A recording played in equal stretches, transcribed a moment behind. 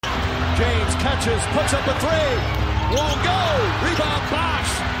James catches, puts up a three. Won't go. Rebound Bosh.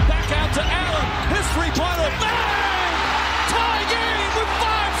 Back out to Allen. His three-pointer. Bang! Tie game with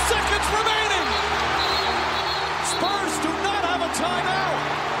 5 seconds remaining. Spurs do not have a timeout.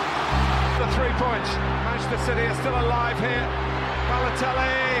 The 3 points. Manchester City are still alive here.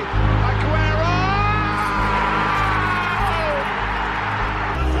 Balotelli. Aguero!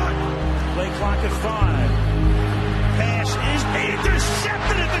 Play clock at 5. Pass is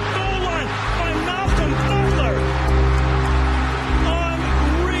intercepted at the goal line by Malcolm Butler.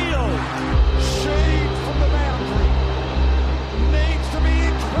 Unreal. Shade from the boundary. Needs to be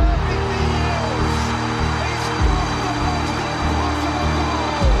perfectly used.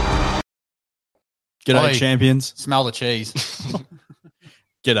 He's got the G'day, champions. Smell the cheese.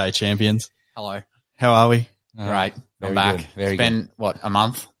 G'day, champions. Hello. How are we? Great. I'm very back. good, very it's been, a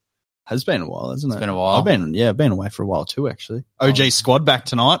month? Has been a while, hasn't it? It's been a while. I've been away for a while too, actually. OG squad back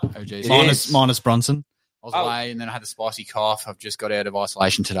tonight. OG Minus Bronson. I was away and then I had the spicy cough. I've just got out of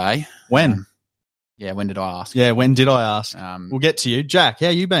isolation today. When? When did I ask? Yeah, when did I ask? We'll get to you. Jack, how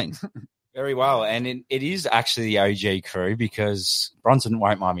you been? Very well. And it is actually the OG crew because Bronson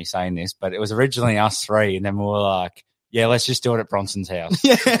won't mind me saying this, but it was originally us three. And then we were like, yeah, let's just do it at Bronson's house.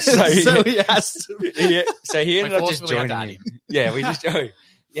 Yeah, so he has to. Yeah, so he ended up just forcefully joining him. Yeah, we just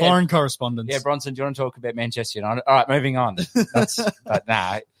yeah. Foreign correspondence. Yeah, Bronson, do you want to talk about Manchester United? All right, moving on.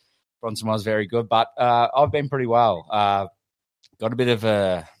 But Bronson was very good. But I've been pretty well. Got a bit of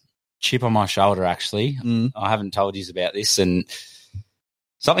a chip on my shoulder, actually. I haven't told you about this. And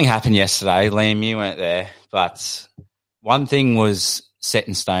something happened yesterday. Liam, you weren't there. But one thing was set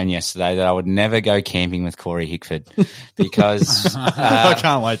in stone yesterday that I would never go camping with Corey Hickford because I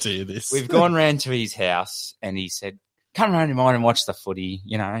can't wait to hear this. We've gone round to his house and he said, come round to mine and watch the footy.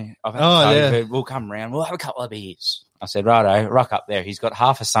 You know, I've had COVID. Yeah. We'll come round. We'll have a couple of beers. I said, righto, rock up there. He's got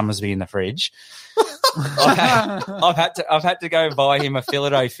half a Summersby in the fridge. I've had to go buy him a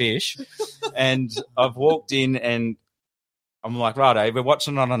fillet fish, and I've walked in and I'm like, righto, we're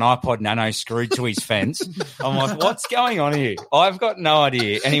watching on an iPod Nano screwed to his fence. I'm like, what's going on here? I've got no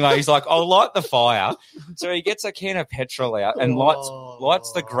idea. Anyway, he's like, I'll light the fire. So he gets a can of petrol out and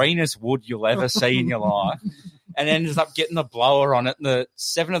lights the greenest wood you'll ever see in your life. And ends up getting the blower on it. And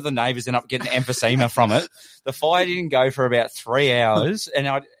 7 of the neighbours end up getting emphysema from it. The fire didn't go for about 3 hours. And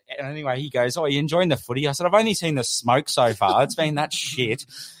anyway, he goes, oh, are you enjoying the footy? I said, I've only seen the smoke so far. It's been that shit.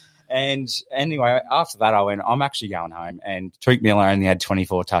 And anyway, after that, I went, I'm actually going home. And Tariq Miller only had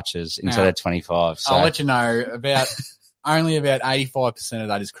 24 touches instead of 25. So I'll let you know only about 85% of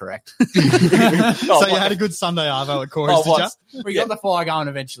that is correct. So you had a good Sunday arvo at Corey's, did you? We got the fire going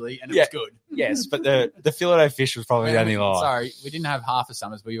eventually, and it was good. Yes, but the fillet of fish was probably the only lie. Sorry, we didn't have half a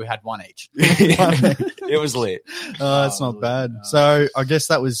Summers, but we had one each. It was lit. That's not bad. So I guess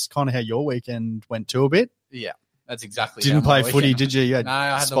that was kind of how your weekend went too a bit. Yeah, that's exactly. Didn't play footy, did you? You had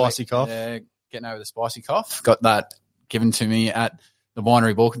I had spicy cough. Getting over the spicy cough. Got that given to me at the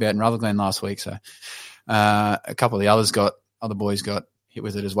Winery Walkabout in Rutherglen last week. So a couple of the other boys got hit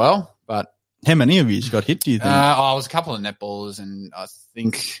with it as well. But how many of you got hit, do you think? I was a couple of netballers, and I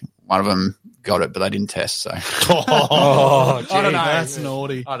think one of them got it, but they didn't test. So I don't know. That's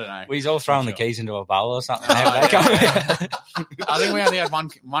naughty. I don't know. We're all throwing the keys into a bowl or something. I think we only had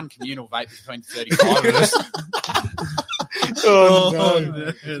one communal vape between 35 of us.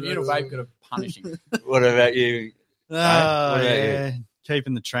 Communal vape could have punished him. What about you? Yeah.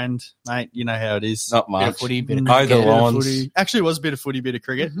 Keeping the trend, mate. You know how it is. Not much. Bit of footy, bit of cricket. The lawns. Actually, it was a bit of footy, bit of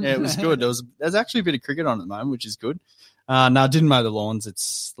cricket. Yeah, it was good. There's actually a bit of cricket on at the moment, which is good. No, I didn't mow the lawns.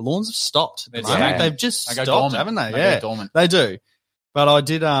 The lawns have stopped. They've just stopped, dormant. haven't they? They go dormant. They do. But I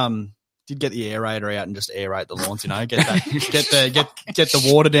did get the aerator out and just aerate the lawns. You know, get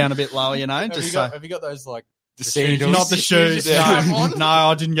the water down a bit lower. You know, have you got those like? The sandals. Not the shoes. No,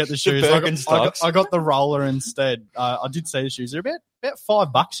 I didn't get the shoes. I got the roller instead. I did see the shoes. They're about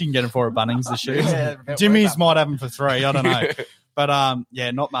 $5 you can get them for at Bunnings, the shoes. Yeah, Jimmy's might have them for $3. I don't know. But,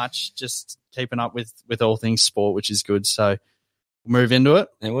 not much. Just keeping up with all things sport, which is good. So we'll move into it.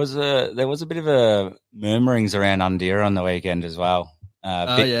 There was a bit of a murmurings around Undira on the weekend as well.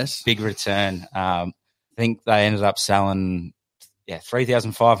 Yes. Big return. I think they ended up selling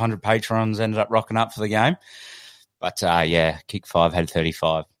 3,500 patrons ended up rocking up for the game. But, Kick 5 had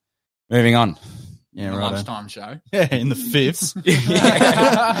 35. Moving on. Yeah, right. Lunchtime show. Yeah, in the fifths.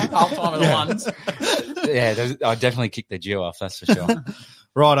 Half time of the ones. Yeah, I definitely kicked the Jew off, that's for sure.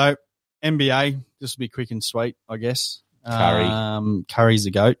 Righto. NBA, this will be quick and sweet, I guess. Curry. Curry's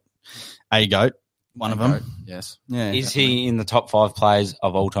a goat. A goat. One of them. Yes. Yeah. Is he in the top 5 players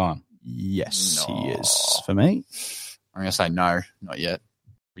of all time? Yes, he is for me. I'm going to say no, not yet.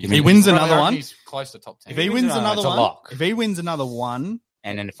 If he wins another one, he's close to top 10. If he wins another it's a one, lock. if he wins another one,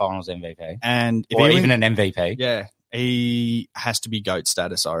 And then the finals MVP. and if Or he even win- an MVP. yeah, he has to be GOAT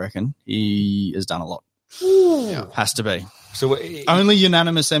status. I reckon he has done a lot. Yeah. Has to be So only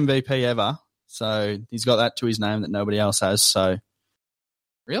unanimous MVP ever. So he's got that to his name that nobody else has. So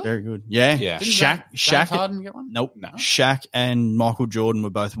Really? very good. Yeah, Yeah. Didn't Shaq, James Shaq, Harden get one? nope. No. Shaq and Michael Jordan were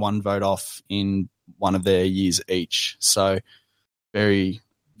both one vote off in one of their years each. So very,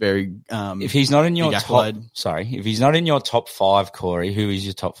 very. if he's not in your big top, accolade. if he's not in your top 5, Corey, who is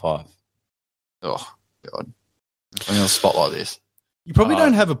your top 5? Oh, God. I'm in a spot like this. You probably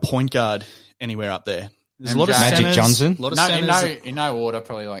don't have a point guard anywhere up there. There's a lot of Magic centers, Johnson? A lot of No, centers. in no order,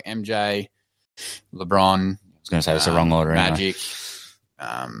 probably like MJ, LeBron. I was going to say it's the wrong order. Anyway. Magic,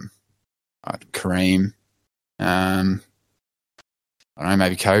 Kareem. I don't know,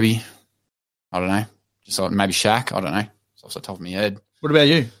 maybe Kobe. I don't know. Just like maybe Shaq. I don't know. It's off the top of my head. What about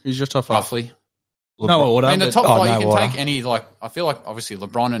you? Who's your top 5? Roughly. No order. I mean, the but- top Oh, five, no you can order. take any, like, I feel like obviously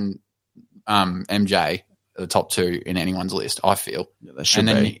LeBron and MJ are the top 2 in anyone's list, I feel. Yeah, that should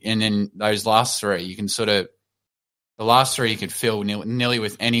And be. then those last 3, you can sort of, the last 3 you could fill nearly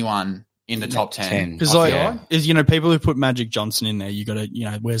with anyone in the top 10. Because I like, feel is people who put Magic Johnson in there, you got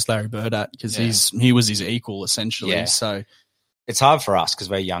to where's Larry Bird at? Because he was his equal essentially. Yeah. So It's hard for us because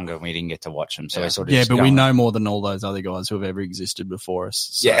we're younger and we didn't get to watch them. So we're sort of just but we going- know more than all those other guys who have ever existed before us.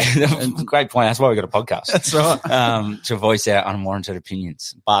 So. Yeah, great point. That's why we got a podcast. That's right. To voice our unwarranted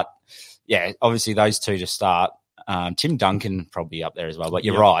opinions. But yeah, obviously those 2 to start. Tim Duncan probably up there as well. But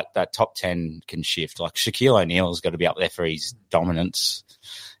you're right, that top 10 can shift. Like Shaquille O'Neal's got to be up there for his dominance.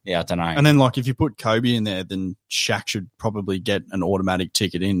 Yeah, I don't know. And then like if you put Kobe in there, then Shaq should probably get an automatic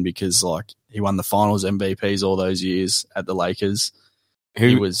ticket in because like he won the finals MVPs all those years at the Lakers.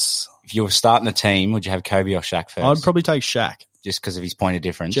 He was. If you were starting the team, would you have Kobe or Shaq first? I'd probably take Shaq. Just because of his point of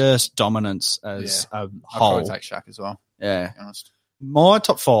difference. Just dominance as a I'd whole. probably take Shaq as well, Yeah. to be honest. My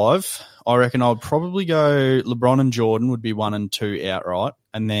top 5, I reckon I'd probably go LeBron and Jordan would be 1 and 2 outright.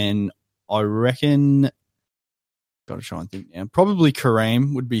 And then I reckon, got to try and think now, probably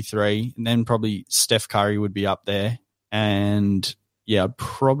Kareem would be 3. And then probably Steph Curry would be up there. And yeah, I'd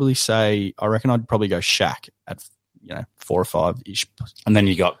probably say, I reckon I'd probably go Shaq at, 4 or 5-ish. And then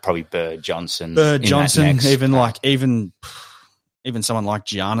you got probably Bird, Johnson. Bird, in that Johnson, next. even someone like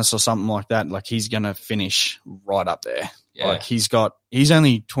Giannis or something like that, like he's going to finish right up there. Yeah. Like he's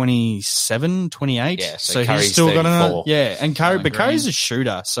only 27, 28. Yeah, so so he's Curry's still got 34. and Curry, I but agree. Curry's a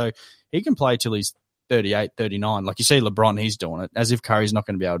shooter, so he can play till he's 38, 39. Like you see LeBron, he's doing it as if Curry's not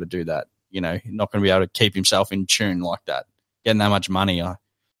going to be able to do that. Not going to be able to keep himself in tune like that. Getting that much money, I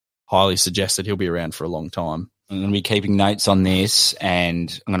highly suggest that he'll be around for a long time. I'm going to be keeping notes on this and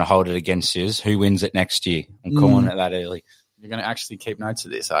I'm going to hold it against you. Who wins it next year? I'm calling it that early. You're going to actually keep notes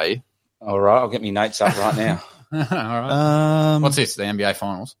of this, are you? All right, I'll get my notes up right now. All right. What's this, the NBA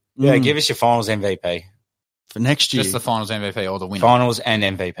Finals? Yeah, give us your finals MVP. for next year. Just the Finals MVP or the winner? Finals and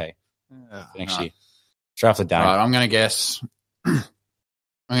MVP for next year. Straight off the dome. All right, I'm going to guess. I'm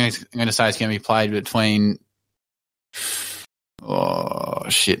going to say it's going to be played between. Oh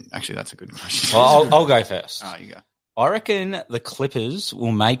shit! Actually, that's a good question. Well, I'll go first. Oh, you go. I reckon the Clippers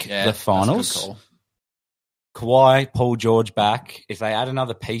will make Yeah, the that's a good finals. call. Kawhi, Paul George back. If they add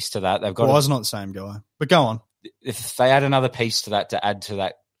another piece to that, they've got. Kawhi's not the same guy. But go on. If they add another piece to that to add to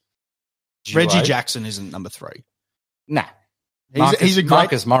that, duo, Reggie Jackson isn't number 3. Nah, He's a great.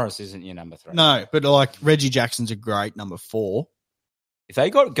 Marcus Morris isn't your number 3. No, but like Reggie Jackson's a great number 4. If they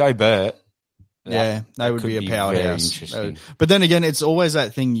got Gobert, Yeah, they would could be a be very powerhouse. interesting. But then again, it's always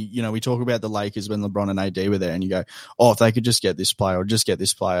that thing, we talk about the Lakers when LeBron and AD were there and you go, oh, if they could just get this player or just get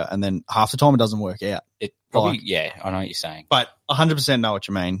this player. And then half the time it doesn't work out. it probably. Like- Yeah, I know what you're saying. But 100% know what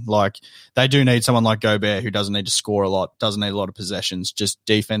you mean. Like they do need someone like Gobert who doesn't need to score a lot, doesn't need a lot of possessions, just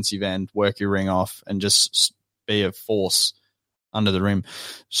defensive end, work your ring off and just be a force under the rim.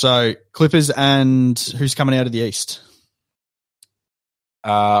 So Clippers and who's coming out of the East?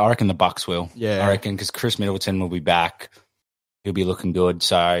 I reckon the Bucks will. Yeah. I reckon because Chris Middleton will be back. He'll be looking good.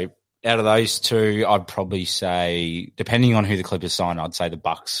 So out of those two, I'd probably say, depending on who the Clippers sign, I'd say the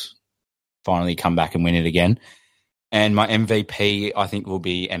Bucks finally come back and win it again. And my MVP, I think, will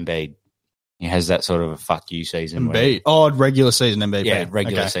be Embiid. He has that sort of a fuck you season. where- Embiid. Oh, regular season MVP. Yeah,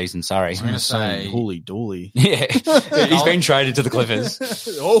 regular Okay. season, sorry. I'm going to say. Holy dooly. Yeah, he's been traded to the Clippers.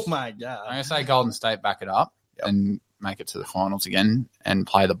 Oh my God. I'm going to say Golden State back it up and make it to the finals again and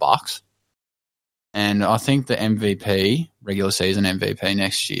play the Bucks. And I think the MVP, regular season MVP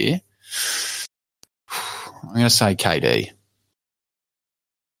next year, I'm going to say KD.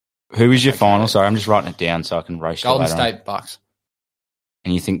 Who is your final? Sorry, I'm just writing it down so I can roast Golden it later on. State Bucks.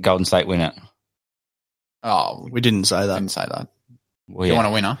 And you think Golden State win it? Oh, We didn't say that. didn't say that. Well, You want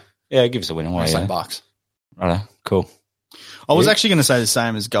a winner? Yeah, give us a winner. I Why, say yeah. Bucks. Right, cool. I was actually going to say the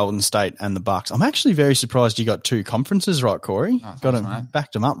same as Golden State and the Bucks. I'm actually very surprised you got 2 conferences right, Corey. Oh, got thanks, him, mate.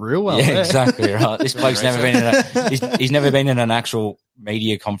 backed them up real well. Yeah, there. exactly right. This bloke's never been in he's never been in an actual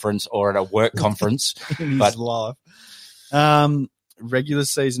media conference or at a work conference. in But- his life. Regular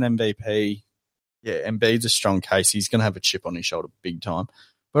season MVP. Yeah, Embiid's a strong case. He's going to have a chip on his shoulder big time.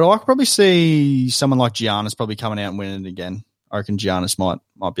 But I could probably see someone like Giannis probably coming out and winning it again. I reckon Giannis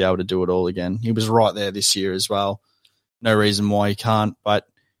might be able to do it all again. He was right there this year as well. No reason why he can't. But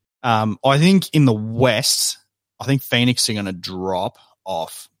I think in the West, I think Phoenix are going to drop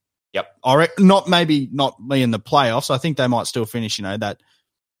off. Yep. Not me in the playoffs. I think they might still finish, that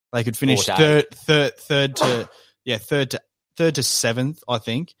they could finish third to seventh, I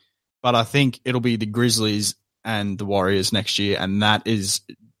think. But I think it'll be the Grizzlies and the Warriors next year, and that is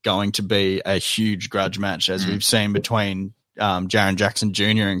going to be a huge grudge match, as we've seen between Jaren Jackson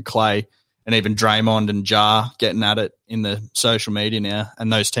Jr. and Clay, and even Draymond and Ja getting at it in the social media now.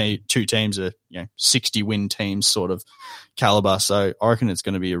 And those two teams are 60-win teams sort of caliber. So I reckon it's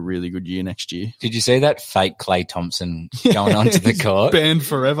going to be a really good year next year. Did you see that fake Klay Thompson going onto the court? Banned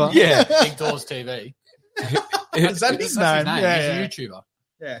forever. Yeah. Big Doors TV. Is that his name? Yeah, He's a YouTuber.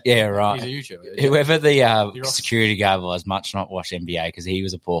 Yeah, right. He's a YouTuber. Whoever the rocks- security guard was must not watch NBA because he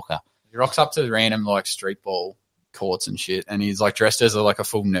was a porker. He rocks up to random street ball courts and shit, and he's dressed as a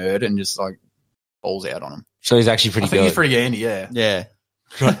full nerd and just balls out on him. So he's actually pretty I think good. he's pretty handy, yeah. Yeah.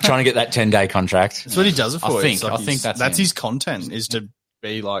 Trying to get that 10-day contract. That's what he does it for. I think that's him. his content, is to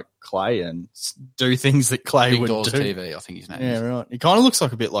be like Clay and do things that Clay Big would Doors do. TV, I think his name Yeah, is. right. He kind of looks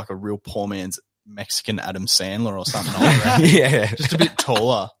like a bit like a real poor man's Mexican Adam Sandler or something like that. Yeah. Just a bit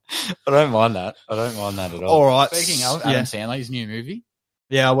taller. I don't mind that. I don't mind that at all. All right. Speaking of Adam Sandler, his new movie,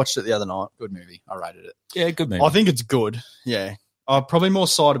 Yeah, I watched it the other night. good movie. I rated it. Yeah, good movie. I think it's good. Yeah. I'll probably more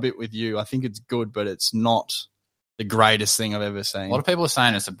side a bit with you. I think it's good, but it's not the greatest thing I've ever seen. A lot of people are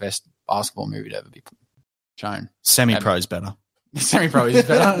saying it's the best basketball movie to ever be shown. Semi-pro's better. Semi-pro is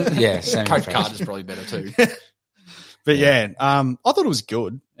better. Yeah, Coach semi-pro. Carter's probably better too. But yeah, I thought it was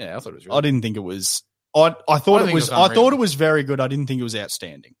good. Yeah, I thought it was really I didn't think it was. I thought I it think was. it was I thought it was very good. I didn't think it was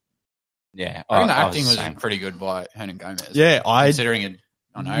outstanding. Yeah. I think the I acting was the same. pretty good by Hernan Gomez. Yeah, Considering it,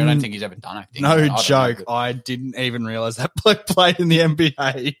 I don't think he's ever done acting. No I don't know, joke. but- I didn't even realize that bloke played in the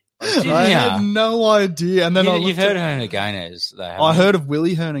NBA. Didn't I ya? had no idea. And then You've heard of Hernan Gomez, though. I heard of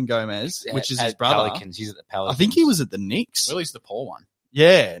Willie Hernan Gomez, which is his at brother. Pelicans. He's at the Pelicans. I think he was at the Knicks. Willie's the poor one.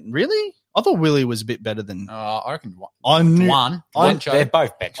 Yeah, really? I thought Willie was a bit better than I reckon one. I knew. One They're show.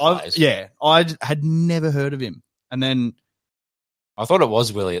 both bench players. I had never heard of him, and then I thought it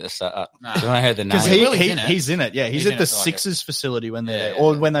was Willie at the start. Nah. When I heard the name. because Willie's in it. he's in it, yeah, he's He's at in the it for like Sixers facility when they're Yeah, there, yeah,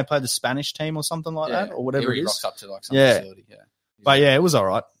 or yeah. when they play the Spanish team or something like that, or whatever he it rocks is. up to some Yeah. facility. Yeah. But yeah, it was all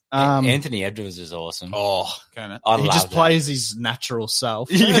right. Anthony Edwards is awesome. Oh, Kermit. I he love just that. plays his natural self.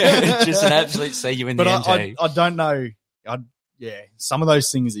 Yeah, just an absolute see you in But the NT. I don't know. Some of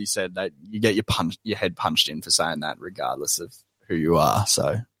those things he said that you get your head punched in for saying that, regardless of who you are.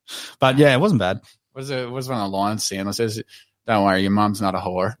 So, but yeah, it wasn't bad. What was one of the lines Sandler says? Don't worry, your mum's not a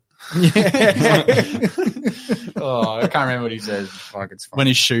whore. Oh, I can't remember what he says. Fuck, it's When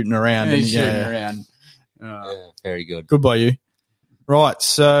he's shooting around. and he's and, shooting yeah. around. Yeah, very good. Good by you. Right,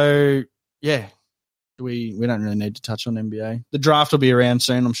 so yeah, we don't really need to touch on NBA. The draft will be around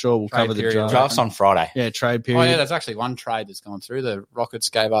soon. I'm sure we'll Trade cover the period. draft. Draft's on Friday. Yeah, trade Oh period. yeah, there's actually one trade that's gone through. The Rockets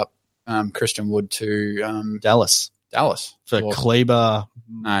gave up Christian Wood to Dallas Dallas for Or- Kleber.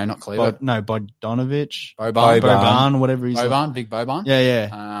 No, not Cleveland. Bogdanovich. Boban. Boban, whatever he's. Boban, big Boban.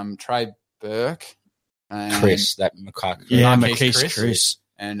 Yeah. Trey Burke. And Chris, that Macaque. Yeah, Marquise Marquise Chris.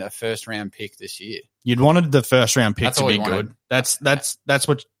 And a first round pick this year. You'd wanted the first round pick That's to all be you wanted. good. That's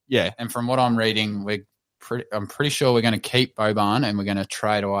what. Yeah. And from what I'm reading, I'm pretty sure we're going to keep Boban and we're going to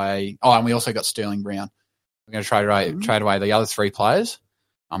trade away. Oh, and we also got Sterling Brown. We're going to trade away the other three players.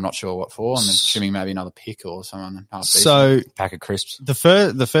 I'm not sure what for. I'm assuming maybe another pick or someone. So Pack of crisps. the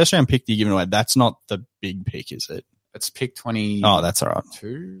first round pick that you're giving away, that's not the big pick, is it? it's pick 22. Oh, that's all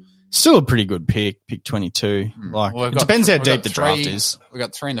right. Still a pretty good pick 22. Like, Well, it depends how we've deep got the draft three- is. We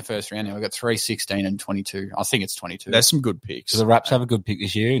got 3 in the first round. Now we got 3, 16, and 22. I think it's 22. There's some good picks. Does the Raps have a good pick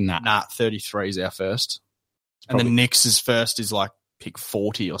this year? Nah. 33 is our first. And probably- the Knicks' first is like pick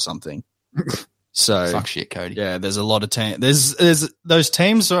 40 or something. So, Suck shit, Cody. yeah, there's a lot of teams. There's those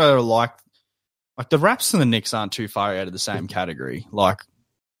teams are like the Raps and the Knicks aren't too far out of the same category. Like,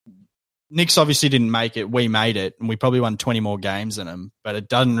 Knicks obviously didn't make it. We made it, and we probably won 20 more games than them. But it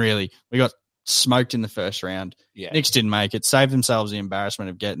doesn't really. We got smoked in the first round. Yeah. Knicks didn't make it, saved themselves the embarrassment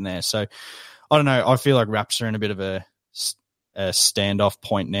of getting there. So, I don't know. I feel like Raps are in a bit of a standoff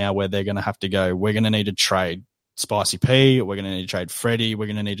point now where they're going to have to go, we're going to need to trade Spicy P, we're going to need to trade Freddie, we're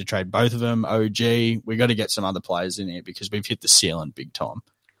going to need to trade both of them, OG. We got to get some other players in here because we've hit the ceiling big time.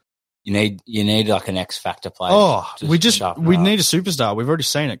 You need like an X factor player. Oh, we need a superstar. We've already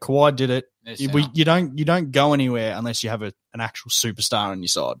seen it. Kawhi did it. You don't go anywhere unless you have an actual superstar on your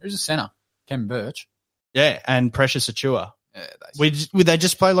side. Who's a center? Ken Birch. Yeah, and Precious Achua. Yeah, they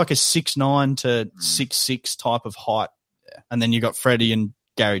just play like a 6'9" to 6'6" type of height, and then you got Freddie and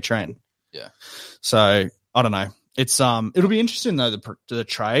Gary Trent. Yeah. So I don't know. It's it'll be interesting though the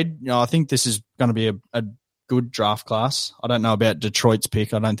trade. I think this is going to be a good draft class. I don't know about Detroit's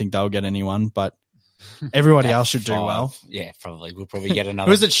pick. I don't think they'll get anyone, but everybody else should do well. Yeah, probably. We'll probably get another.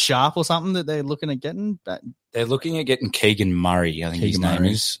 Who is it, Sharp or something that they're looking at getting? They're looking at getting Keegan Murray, I think his name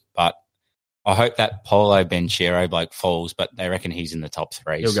is. But I hope that Paulo Banchero bloke falls, but they reckon he's in the top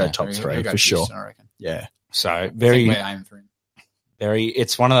 3. He'll go top 3 for sure. I reckon. Yeah. So very, we're aiming for him.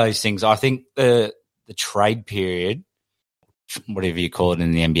 It's one of those things. I think the trade period, whatever you call it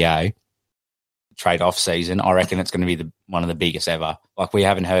in the NBA, trade off season, I reckon it's going to be one of the biggest ever. Like, we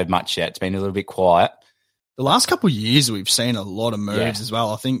haven't heard much yet. It's been a little bit quiet. The last couple of years, we've seen a lot of moves as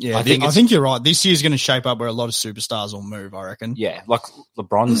well. I think you're right. This year's going to shape up where a lot of superstars will move, I reckon. Yeah, like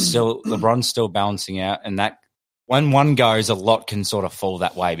LeBron's still balancing out, and that when one goes, a lot can sort of fall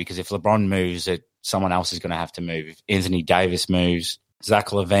that way because if LeBron moves, someone else is going to have to move. If Anthony Davis moves, Zach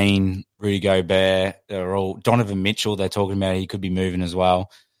LaVine, Rudy Gobert, they're all Donovan Mitchell. They're talking about he could be moving as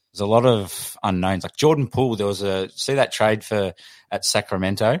well. There's a lot of unknowns. Like Jordan Poole, there was see that trade at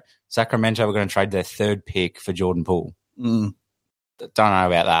Sacramento? Sacramento were going to trade their 3rd pick for Jordan Poole. Don't know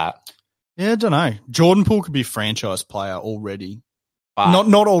about that. Yeah, I don't know. Jordan Poole could be a franchise player already. But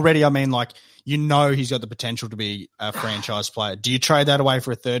not already. I mean, like, he's got the potential to be a franchise player. Do you trade that away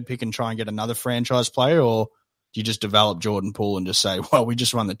for a 3rd pick and try and get another franchise player, or do you just develop Jordan Poole and just say, well, we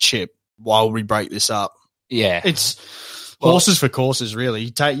just run the chip while we break this up? Yeah. It's horses for courses, really.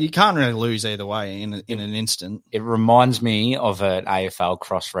 You can't really lose either way in an instant. It reminds me of an AFL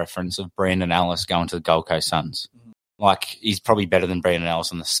cross-reference of Brandon Ellis going to the Gold Coast Suns. Like, he's probably better than Brandon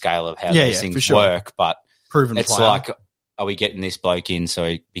Ellis on the scale of how these things work, but proven it's player. like, are we getting this bloke in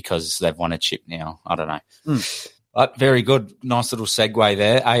because they've won a chip now? I don't know. But very good. Nice little segue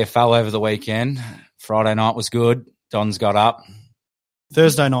there. AFL over the weekend. Friday night was good. Dons got up.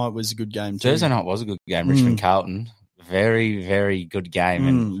 Thursday night was a good game too. Thursday night was a good game. Richmond Carlton. Very, very good game.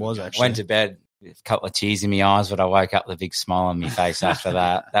 And was actually. Went to bed with a couple of tears in my eyes, but I woke up with a big smile on my face after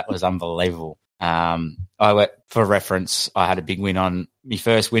that. That was unbelievable. For reference, I had a big win on my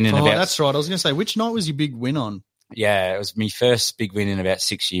first win in about... that's right. I was going to say, which night was your big win on? Yeah, it was my first big win in about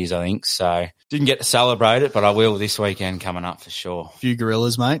 6 years, I think. So didn't get to celebrate it, but I will this weekend coming up for sure. A few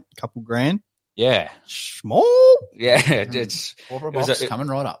gorillas, mate. A couple grand. Yeah. Small. Yeah. It's coming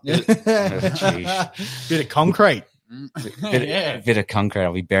right up. Bit of concrete. Bit of concrete.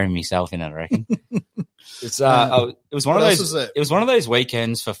 I'll be burying myself in it, I reckon. It was one of those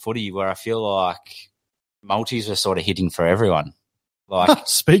weekends for footy where I feel like multis are sort of hitting for everyone. Like,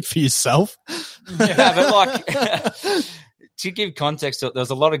 speak for yourself. Yeah, but like to give context, there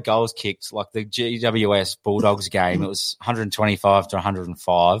was a lot of goals kicked. Like the GWS Bulldogs game, it was 125 to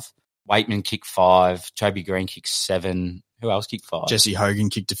 105. Waitman kicked 5. Toby Green kicked 7. Who else kicked 5? Jesse Hogan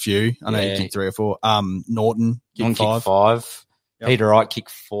kicked a few. I know he kicked 3 or 4. Norton kicked 5. Yep. Peter Wright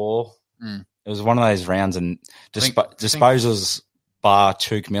kicked 4. It was one of those rounds, and disposals bar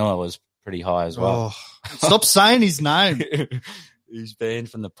Tuke Miller was pretty high as well. Oh, stop saying his name. He's banned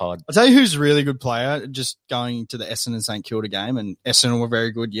from the pod. I'll tell you who's a really good player, just going to the Essendon St Kilda game, and Essendon were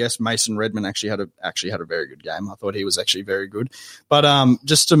very good. Yes, Mason Redman actually had a very good game. I thought he was actually very good. But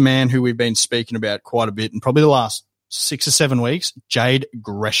just a man who we've been speaking about quite a bit in probably the last 6 or 7 weeks, Jade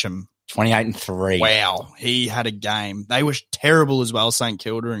Gresham. 28-3. Wow, he had a game. They were terrible as well, St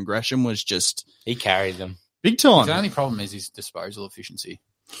Kilda, and Gresham was just... He carried them. Big time. The only problem is his disposal efficiency.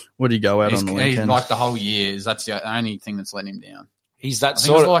 What did he go out on the weekend? Like the whole year, that's the only thing that's letting him down. He's that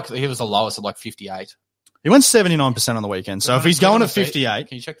sort of... he was the lowest at like 58. He went 79% on the weekend. So if he's going at 58...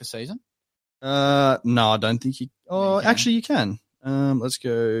 Can you check the season? No, I don't think he... Oh, actually you can. Let's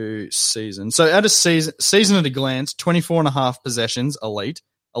go season. So at a season at a glance, 24.5 possessions, elite.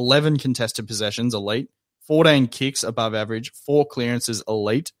 11 contested possessions, elite. 14 kicks, above average. 4 clearances,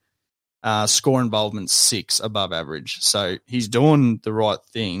 elite. Score involvement, 6, above average. So he's doing the right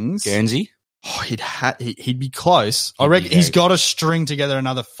things. Guernsey? He'd be close. I reckon he's got to string together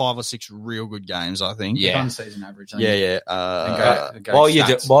another 5 or 6 real good games, I think. Yeah. On season average. Yeah. While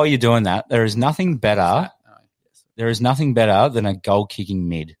you're doing that, there is nothing better. There is nothing better than a goal-kicking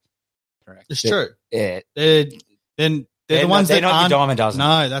mid. Correct. It's true. Yeah. They're the ones that not aren't. Your dime a dozen.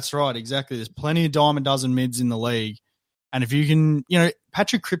 No, that's right. Exactly. There's plenty of dime a dozen mids in the league. And if you can,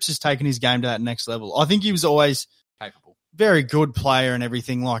 Patrick Cripps has taken his game to that next level. I think he was always capable, very good player and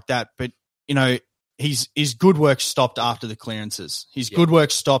everything like that. But, his good work stopped after the clearances. His good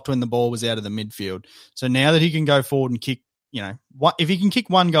work stopped when the ball was out of the midfield. So now that he can go forward and kick, if he can kick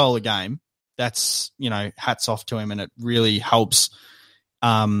 1 goal a game, that's, hats off to him. And it really helps,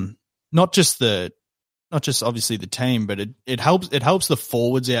 not just obviously the team, but it helps the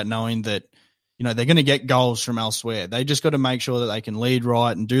forwards out knowing that, they're going to get goals from elsewhere. They just got to make sure that they can lead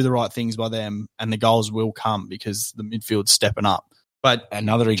right and do the right things by them, and the goals will come because the midfield's stepping up. But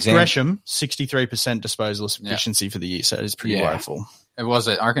another example, Gresham, 63% disposal efficiency for the year, so it is pretty woeful. I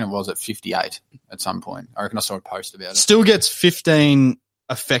reckon it was at 58 at some point. I reckon I saw a post about it. Still gets 15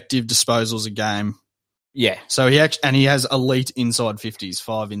 effective disposals a game. Yeah. So he has elite inside 50s,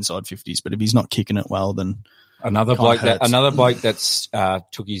 5 inside 50s, but if he's not kicking it well, then another bloke that's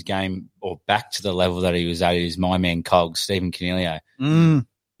took his game or back to the level that he was at is my man Cogs, Stephen Canelio.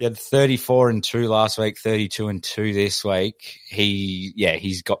 He had 34-2 last week, 32-2 this week.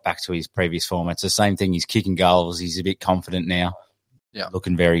 He's got back to his previous form. It's the same thing. He's kicking goals. He's a bit confident now. Yeah,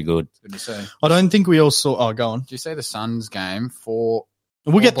 looking very good. Good to see. I don't think we all saw. Oh, go on. Did you say the Suns game? We'll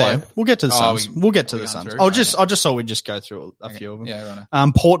get there. We'll get to the Suns. We'll get to the Suns. I just thought we'd just go through a few of them. Yeah,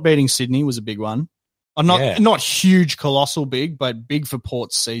 right. Port beating Sydney was a big one. Not huge, colossal big, but big for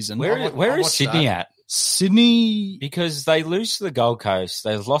Port's season. Where is Sydney at? Sydney, because they lose to the Gold Coast.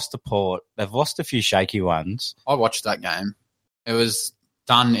 They've lost to Port. They've lost a few shaky ones. I watched that game. It was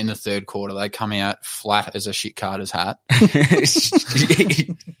done in the third quarter. They come out flat as a shit Carter's hat.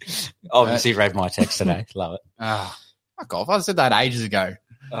 Obviously read my text today. Love it. Fuck off. I said that ages ago.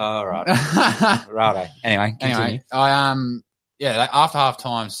 All right. Righto. Anyway, continue. After half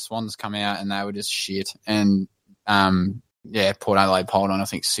time, Swans come out and they were just shit. And Port Adelaide pulled on, I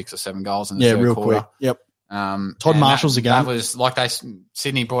think, 6 or 7 goals in the third quarter. Quick. Yep. Todd Marshall's again. That was like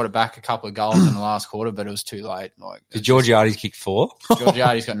Sydney brought it back a couple of goals in the last quarter, but it was too late. Did Georgiades kick 4?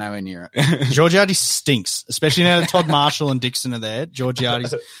 Georgiades got nowhere near it. Georgiades stinks, especially now that Todd Marshall and Dixon are there.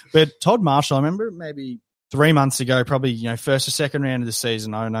 Georgiades, but Todd Marshall, I remember maybe 3 months ago, probably first or second round of the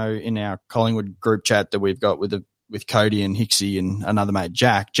season. I know in our Collingwood group chat that we've got with Cody and Hicksy and another mate,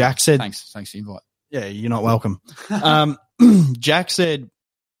 Jack. Jack said, "Thanks for the invite." Yeah, you're not welcome. Jack said,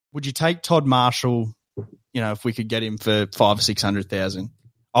 "Would you take Todd Marshall? If we could get him for 500,000 or 600,000,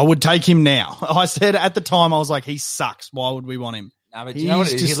 I would take him now." I said at the time, I was like, "He sucks. Why would we want him?" No, but you know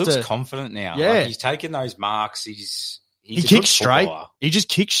what it is? He looks confident now. Yeah, he's taking those marks. He kicks straight. He just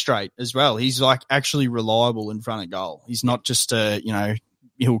kicks straight as well. He's actually reliable in front of goal. He's not just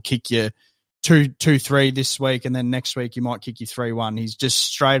he'll kick you 2-3 this week, and then next week he might kick you 3-1. He's just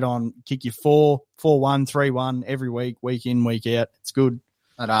straight on, kick you 4-1, 3-1 every week in, week out. It's good.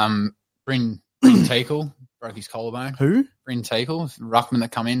 But Bryn Teakle broke his collarbone. Who? Bryn Teakle, ruckman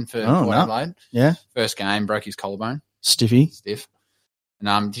that come in for Port Adelaide. Yeah. First game, broke his collarbone. Stiff.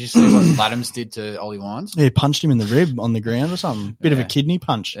 And did you see what Laddams did to Ollie Wines? Yeah, he punched him in the rib on the ground or something. Bit of a kidney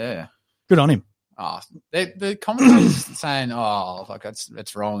punch. Yeah. Good on him. The commentators saying,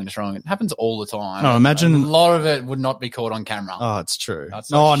 that's wrong, it's wrong. It happens all the time. No, imagine a lot of it would not be caught on camera. Oh, it's true. I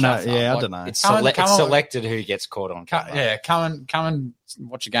don't know. It's selected who gets caught on camera. Come and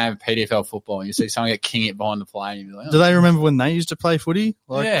watch a game of PDFL football and you see someone get king it behind the play and you're like, do they remember when they used to play footy?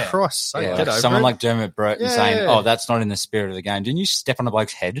 Christ, get over someone like Dermot Breton saying, "Oh, that's not in the spirit of the game." Didn't you step on a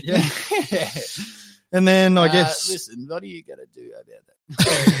bloke's head? Yeah. And then I guess, listen, what are you going to do about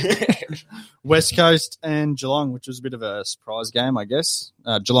that? West Coast and Geelong, which was a bit of a surprise game, I guess.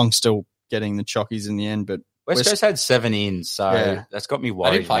 Geelong still getting the chockies in the end, but West Coast had 7 in, so that's got me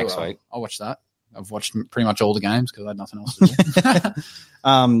worried next week. I'll watch that. I've watched pretty much all the games because I had nothing else to do.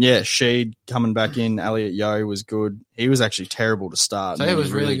 Sheed coming back in. Elliot Yeo was good. He was actually terrible to start. So he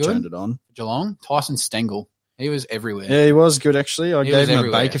was really good. Turned it on. Geelong, Tyson Stengel. He was everywhere. Yeah, he was good, actually. I gave him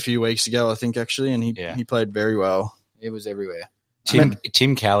a bake a few weeks ago, I think, actually, and he played very well. He was everywhere.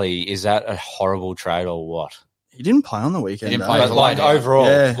 Tim Kelly, is that a horrible trade or what? He didn't play on the weekend. He didn't play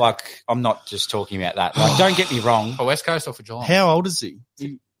overall, I'm not just talking about that. Don't get me wrong. For West Coast or for Geelong? How old is he?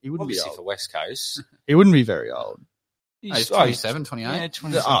 He wouldn't Obviously be old. For West Coast. He wouldn't be very old. He's 27, 28. Yeah,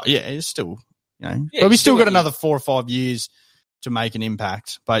 27. He's still, but he's still got another 4 or 5 years to make an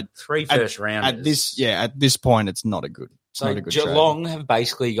impact. But 3 first rounders. At this point, it's not a good So Geelong have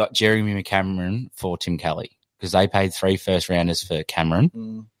basically got Jeremy Cameron for Tim Kelly because they paid 3 first-rounders for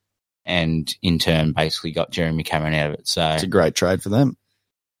Cameron and in turn basically got Jeremy Cameron out of it. So it's a great trade for them.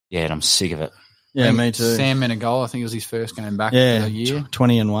 Yeah, and I'm sick of it. Yeah, me too. Sam Menegol, I think it was his first game back for the year.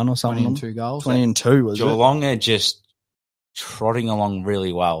 20-1 or something. 20 and 2 goals. 20 and 2 was Geelong are just trotting along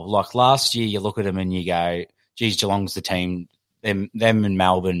really well. Like last year, you look at them and you go, geez, Geelong's the team. Them and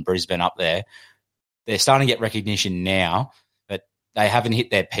Melbourne, Brisbane up there. They're starting to get recognition now, but they haven't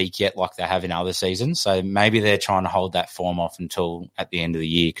hit their peak yet like they have in other seasons. So maybe they're trying to hold that form off until at the end of the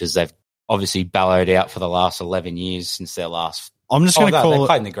year because they've obviously bellowed out for the last 11 years since their last. I'm just going to call it.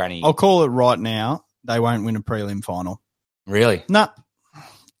 Played in the granny. I'll call it right now. They won't win a prelim final. Really? No.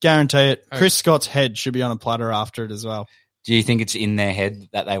 Guarantee it. Chris Scott's head should be on a platter after it as well. Do you think it's in their head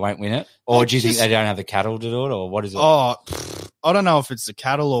that they won't win it? Or do you think they don't have the cattle to do it? Or what is it? Oh, I don't know if it's the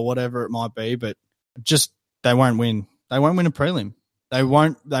cattle or whatever it might be, but just they won't win. They won't win a prelim. They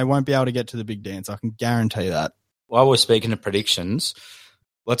won't be able to get to the big dance. I can guarantee that. While we're speaking of predictions,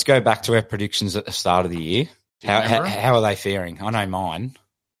 let's go back to our predictions at the start of the year. How are they faring? I know mine.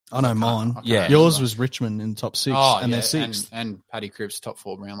 Yeah. Yours was Richmond in top 6 and they're 6th. And Paddy Cripps top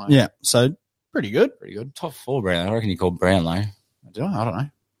 4 Brownlow. Yeah, so pretty good. Top 4 Brownlow. I reckon you called Brownlow. I don't know.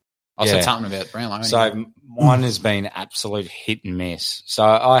 I said something about Brownlow. Anyway. So mine has been absolute hit and miss. So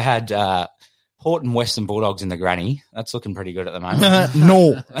I had Port and Western Bulldogs in the granny. That's looking pretty good at the moment.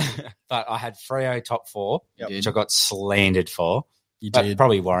 No. But I had Freo top 4, which I got slandered for. You did.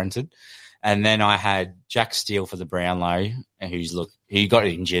 Probably warranted. And then I had Jack Steele for the Brownlow, he got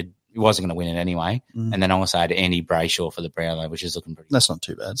injured. He wasn't going to win it anyway. And then I also had Andy Brayshaw for the Brownlow, which is looking pretty good. That's not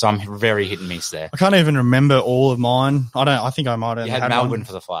too bad. So I'm very hit and miss there. I can't even remember all of mine. I think I might have. You had Melbourne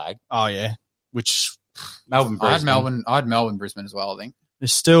for the flag. Oh, yeah. Which Melbourne, Brisbane. I had Melbourne, Brisbane as well, I think. They're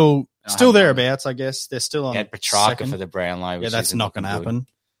still thereabouts, I guess. They're still on. You had Petrarca second. for the Brownlow. Yeah, that's not going to happen.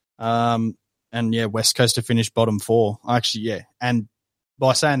 And yeah, West Coast to finish bottom 4. Actually, yeah. And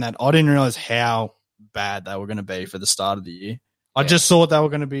by saying that, I didn't realise how bad they were going to be for the start of the year. I just thought they were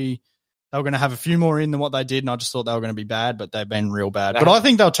going to have a few more in than what they did, and I just thought they were going to be bad, but they've been real bad. But I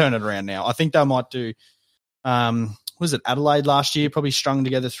think they'll turn it around now. I think they might do, was it Adelaide last year? Probably strung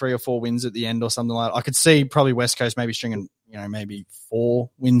together 3 or 4 wins at the end or something like that. I could see probably West Coast maybe stringing, maybe 4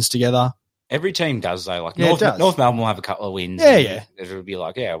 wins together. Every team does, though. Like North Melbourne will have a couple of wins. Yeah. It'll be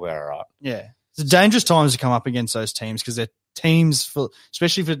like, yeah, we're all right. Yeah. It's dangerous times to come up against those teams because they're teams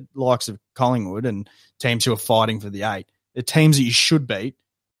especially for the likes of Collingwood and teams who are fighting for the 8. They're teams that you should beat,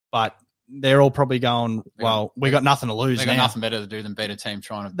 but they're all probably going, well, we got nothing to lose. They got nothing better to do than beat a team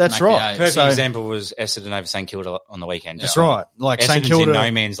trying to. That's make right. The 8. Perfect example was Essendon over St Kilda on the weekend. That's right. Like St Essendon's Kilda in no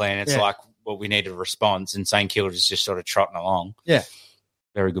man's land. It's like, well, we need a response, and St Kilda's just sort of trotting along. Yeah,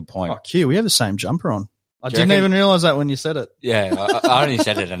 very good point. Oh, Q, we have the same jumper on. I didn't even realise that when you said it. Yeah, I only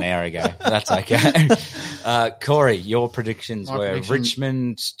said it an hour ago. That's okay. Corey, your predictions were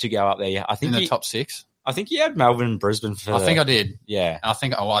Richmond to go up there. I think in the top 6. I think you had Melbourne and Brisbane for. I think I did. Yeah, I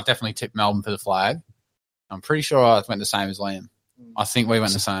think. I definitely tipped Melbourne for the flag. I'm pretty sure I went the same as Liam. I think we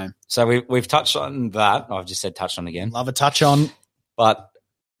went the same. So we've touched on that. I've just said touched on again. Love a touch on. But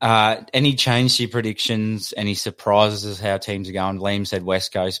any change to your predictions? Any surprises how teams are going? Liam said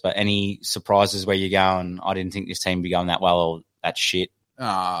West Coast, but any surprises where you're going? I didn't think this team would be going that well, or that shit.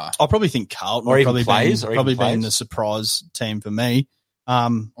 I'll probably think Carlton or even probably been the surprise team for me.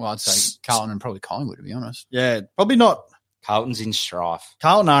 Well, I'd say Carlton and probably Collingwood, to be honest. Yeah, probably not. Carlton's in strife.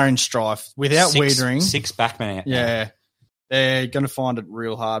 Carlton are in strife without Wiedering. 6 backmen out. Yeah. They're going to find it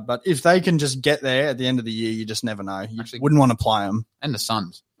real hard. But if they can just get there at the end of the year, you just never know. You wouldn't want to play them. And the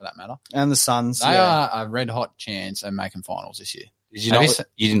Suns, for that matter. And the Suns. They are a red-hot chance of making finals this year. Did you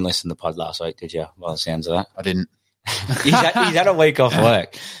you didn't listen to the pod last week, did you? Well, it sounds of that. I didn't. He's had a week off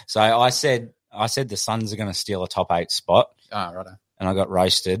work. So I said the Suns are going to steal a top 8 spot. Oh, righto. And I got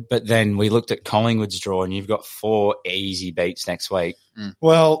roasted. But then we looked at Collingwood's draw, and you've got 4 easy beats next week.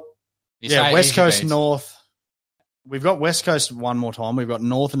 Well, West Coast, North. We've got West Coast one more time. We've got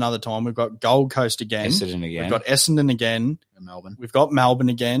North another time. We've got Gold Coast again. Essendon again. We've got Essendon again. Melbourne. We've got Melbourne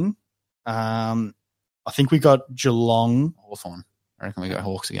again. I think we got Geelong. Hawthorn. I reckon we got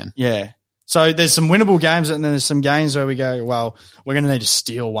Hawks again. Yeah. So there's some winnable games, and then there's some games where we go, well, we're going to need to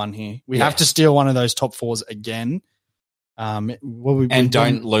steal one here. We have to steal one of those top 4s again. Don't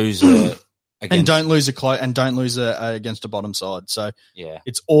lose against a bottom side. So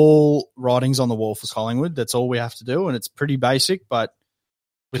it's all writings on the wall for Collingwood. That's all we have to do, and it's pretty basic. But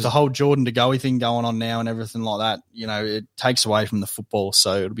with the whole Jordan De Goey thing going on now and everything like that, it takes away from the football.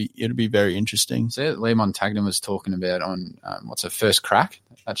 So it'll be very interesting. So Lee Montagnan was talking about on First Crack,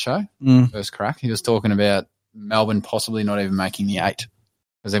 that show. Mm. First Crack. He was talking about Melbourne possibly not even making the 8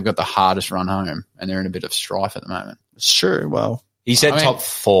 because they've got the hardest run home and they're in a bit of strife at the moment. It's true. Well, he said top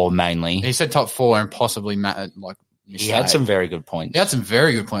 4 mainly. He said top 4 and possibly he had some very good points. He had some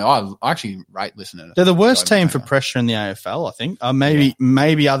very good points. I actually rate listening to it. They're the worst team for pressure in the AFL, I think.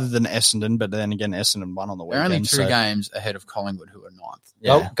 Maybe other than Essendon, but then again, Essendon won on the weekend. They're only 2 games ahead of Collingwood, who are 9th.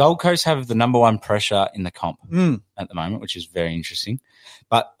 Yeah. Gold Coast have the number 1 pressure in the comp at the moment, which is very interesting.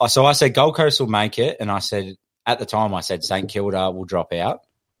 But so I said Gold Coast will make it, and I said at the time St Kilda will drop out,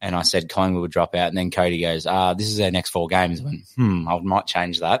 and I said Collingwood will drop out, and then Cody goes, this is their next 4 games. I went, I might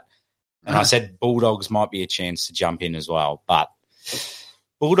change that. And I said Bulldogs might be a chance to jump in as well. But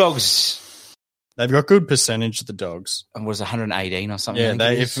Bulldogs... They've got good percentage, the Dogs. And was 118 or something?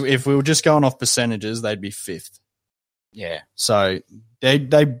 Yeah, if we were just going off percentages, they'd be 5th. Yeah. So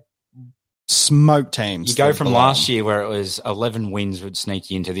they smoke teams. You go from last year where it was 11 wins would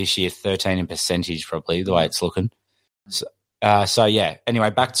sneak you into this year, 13 in percentage probably, the way it's looking. So yeah. Anyway,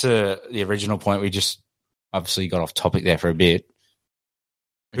 back to the original point. We just obviously got off topic there for a bit.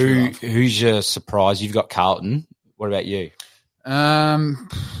 Who's your surprise? You've got Carlton. What about you?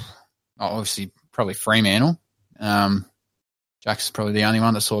 Obviously, probably Fremantle. Jack's probably the only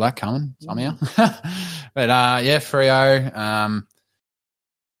one that saw that coming somehow. But Freo.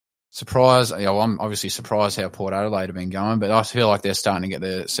 Surprised. Yeah, well, I'm obviously surprised how Port Adelaide have been going, but I feel like they're starting to get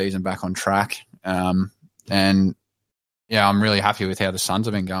their season back on track. And yeah, I'm really happy with how the Suns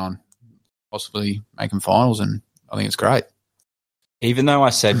have been going, possibly making finals, and I think it's great. Even though I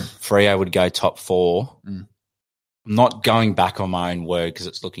said Freo would go top 4, I'm not going back on my own word because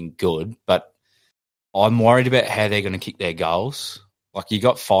it's looking good, but I'm worried about how they're going to kick their goals. Like, you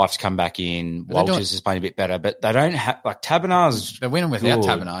got Fifes come back in, Walters is playing a bit better, but they don't have, like, Tabernar's... They're winning without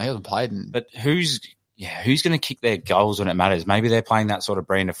Tabernar. He hasn't played. But who's going to kick their goals when it matters? Maybe they're playing that sort of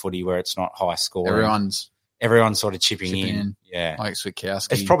brand of footy where it's not high score. Everyone's sort of chipping in. Yeah. Like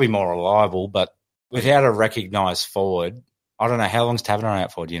Switkowski. It's probably more reliable, but without a recognised forward... I don't know. How long's Tabernar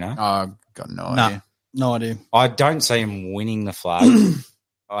out for? Do you know? I've got no idea. No idea. I don't see him winning the flag.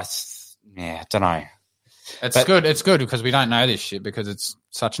 I don't know. It's good. It's good because we don't know this shit because it's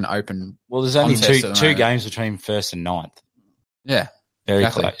such an open. Well, there's only two games between 1st and 9th. Yeah. Very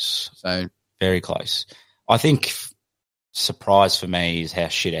close. So very close. I think surprise for me is how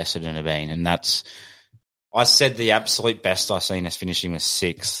shit Essendon have been, and that's. I said the absolute best I've seen us finishing was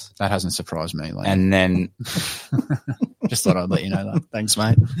 6th. That hasn't surprised me. And then... Just thought I'd let you know that. Thanks,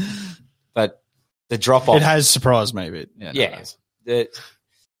 mate. But the drop-off... It has surprised me a bit. Yeah.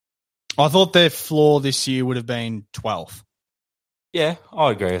 I thought their floor this year would have been 12th. Yeah,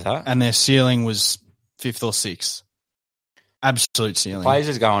 I agree with that. And their ceiling was 5th or 6th. Absolute ceiling. Players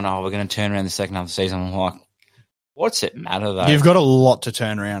is going, we're going to turn around the second half of the season. I'm like, what's it matter, though? You've got a lot to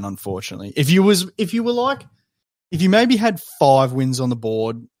turn around, unfortunately. If you maybe had 5 wins on the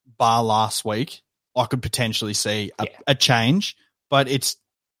board bar last week, I could potentially see a change. But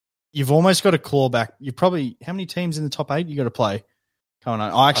you've almost got to claw back. You probably, how many teams in the top 8 you got to play?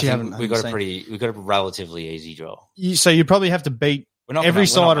 I actually haven't. We got a relatively easy draw. So you probably have to beat every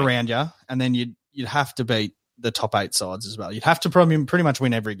side around you, and then you'd have to beat the top 8 sides as well. You'd have to pretty much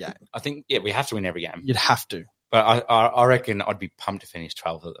win every game. I think we have to win every game. You'd have to. But I reckon I'd be pumped to finish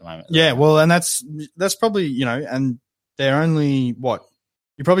 12th at the moment. Yeah, well, and that's probably, and they're only,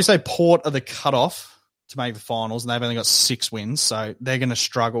 you probably say Port are the cutoff to make the finals, and they've only got 6 wins, so they're going to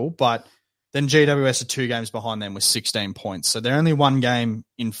struggle. But then GWS are 2 games behind them with 16 points. So they're only 1 game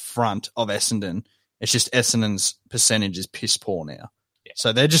in front of Essendon. It's just Essendon's percentage is piss poor now. Yeah.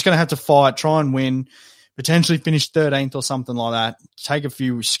 So they're just going to have to fight, try and win, potentially finish 13th or something like that, take a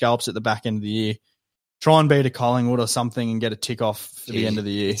few scalps at the back end of the year. Try and beat a Collingwood or something and get a tick off for the end of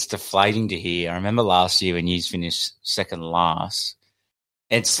the year. It's deflating to hear. I remember last year when you finished second last,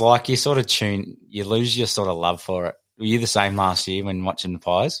 it's like you sort of you lose your sort of love for it. Were you the same last year when watching the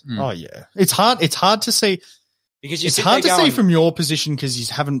Pies? Oh, yeah. It's hard to see. Because it's hard to see from your position because you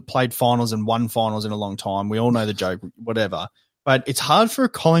haven't played finals and won finals in a long time. We all know the joke, whatever. But it's hard for a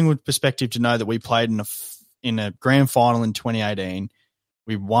Collingwood perspective to know that we played in a grand final in 2018.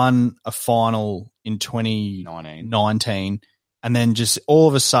 We won a final in 2019, and then just all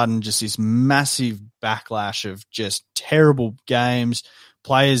of a sudden, just this massive backlash of just terrible games,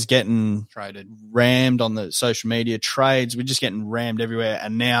 players getting rammed on the social media trades. We're just getting rammed everywhere.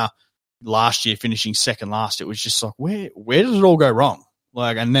 And now last year finishing second last, it was just like, where did it all go wrong?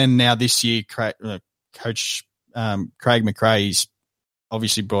 And then now this year, Coach Craig McRae's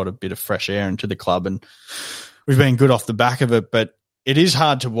obviously brought a bit of fresh air into the club, and we've been good off the back of it, but it is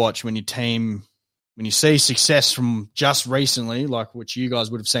hard to watch when your team when you see success from just recently, like which you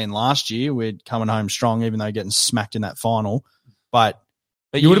guys would have seen last year, we're coming home strong, even though getting smacked in that final. But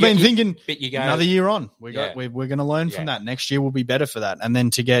you would have been thinking another year on. We're going to learn from that. Next year will be better for that. And then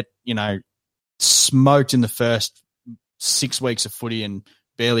to get, smoked in the first 6 weeks of footy and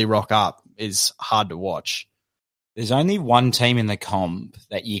barely rock up is hard to watch. There's only one team in the comp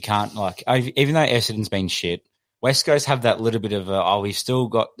that you can't even though Essendon's been shit, West Coast have that little bit of we've still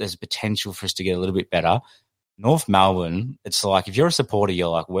got, there's potential for us to get a little bit better. North Melbourne, it's like, if you're a supporter, you're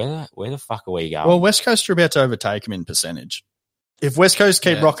like, where the fuck are we going? Well, West Coast are about to overtake them in percentage. If West Coast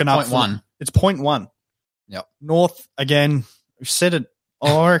keep rocking up, it's 0.1. Yep. North, again, we've said it.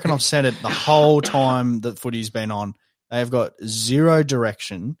 I reckon I've said it the whole time that footy's been on. They have got zero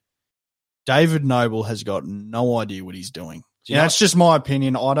direction. David Noble has got no idea what he's doing. That's just my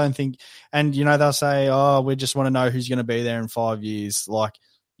opinion. I don't think, and they'll say, we just want to know who's going to be there in 5 years. Like,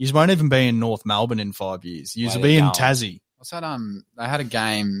 you won't even be in North Melbourne in 5 years. You'll be in Tassie. What's that? They had a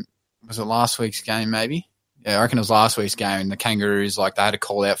game. Was it last week's game? Maybe. Yeah, I reckon it was last week's game. And the Kangaroos, they had a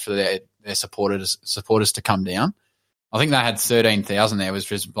call out for their supporters to come down. I think they had 13,000 there. It was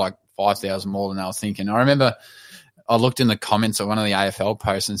just 5,000 more than I was thinking. I remember I looked in the comments of one of the AFL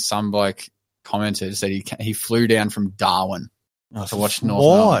posts, and some bloke commented said he flew down from Darwin to watch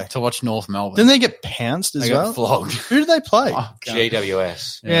North Melbourne. Didn't they get pounced as well? Got flogged. Who did they play?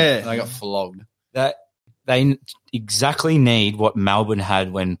 GWS. Yeah, they got flogged. That they exactly need what Melbourne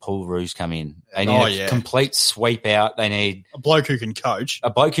had when Paul Roos come in. They need a complete sweep out. They need a bloke who can coach.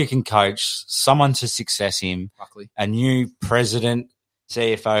 Someone to success him. Buckley. A new president,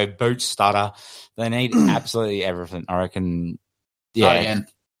 CFO, boot stutter. They need absolutely everything. I reckon. Yeah,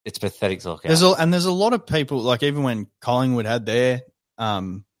 it's pathetic to look at. There's a lot of people, even when Collingwood had their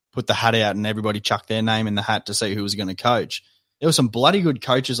put the hat out and everybody chucked their name in the hat to see who was going to coach. There were some bloody good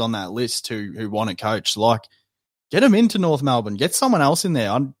coaches on that list who want to coach. Get them into North Melbourne. Get someone else in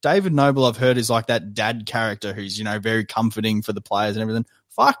there. David Noble, I've heard, is like that dad character who's, very comforting for the players and everything.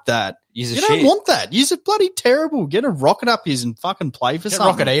 Fuck that. You don't want that. You're bloody terrible. Get a rocket up yous and fucking play for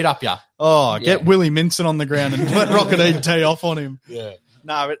something. Rocket eat up ya. Oh, get Willie Minson on the ground and let Rocket eat tee off on him. Yeah.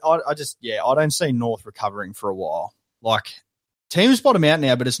 No, but I don't see North recovering for a while. Teams bottom out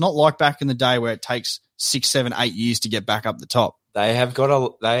now, but it's not like back in the day where it takes 6, 7, 8 years to get back up the top. They have got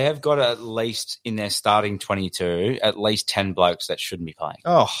at least in their starting 22, at least 10 blokes that shouldn't be playing.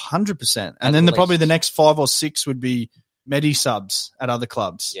 Oh, 100%. And then probably the next 5 or 6 would be Medi subs at other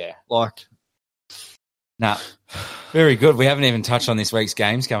clubs. Yeah. Very good. We haven't even touched on this week's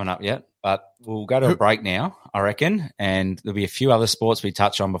games coming up yet, but we'll go to a break now, I reckon, and there'll be a few other sports we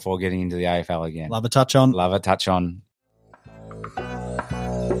touch on before getting into the AFL again. Love a touch on.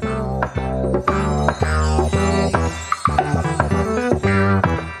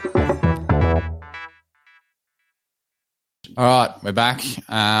 All right, we're back.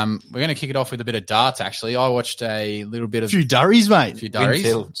 We're going to kick it off with a bit of darts, actually. I watched a little bit of... A few durries, mate.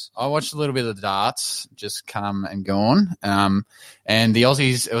 I watched a little bit of the darts, just come and gone. And the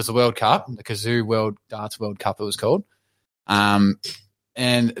Aussies, it was the World Cup, the Kazoo Darts World Cup it was called. And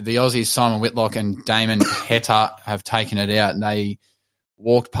the Aussies, Simon Whitlock and Damon Heta, have taken it out. And they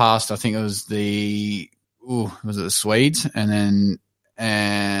walked past, I think it was the Swedes? And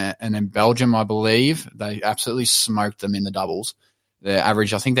then Belgium, I believe, they absolutely smoked them in the doubles. I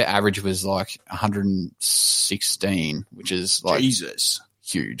think their average was 116, which is Jesus,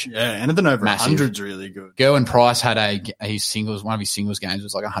 huge. Yeah, anything over 100 is really good. Gerwyn Price had one of his singles games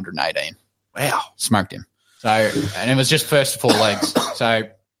was 118. Wow, smoked him. So, and it was just first to 4 legs. So,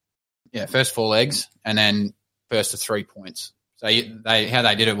 yeah, first 4 legs, and then first to 3 points. So how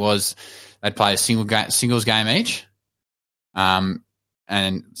they did it was they'd play a singles game each. And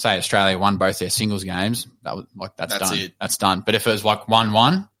say Australia won both their singles games, that's done. It. That's done. But if it was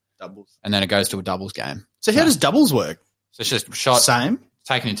 1-1, doubles, and then it goes to a doubles game. So how does doubles work? So it's just shot, same,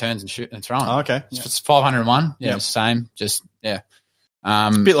 taking in turns and shoot and throwing. Oh, okay, it's 501. Yeah, same. Just it's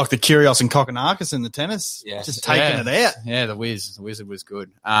a bit like the Kyrgios and Kokkinakis in the tennis. Yeah, just taking it out. Yeah, the Wizard was good.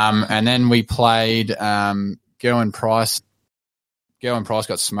 And then we played Gerwyn Price. Gerwyn Price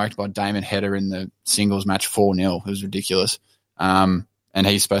got smoked by Damon Heta in the singles match 4-0. It was ridiculous. And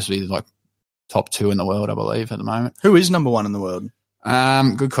he's supposed to be top 2 in the world, I believe, at the moment. Who is number 1 in the world?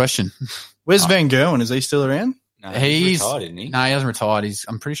 Good question. Where's Van Gerwen? Is he still around? No, he's retired, isn't he? No, he hasn't retired.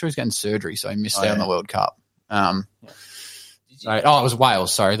 I'm pretty sure he's getting surgery, so he missed out on the World Cup. It was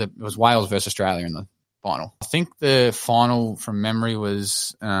Wales. Sorry, it was Wales versus Australia in the final. I think the final from memory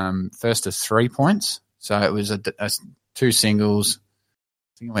was first to 3 points. So it was 2 singles.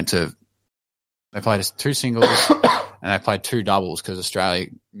 I think it went to They played 2 singles and they played 2 doubles because Australia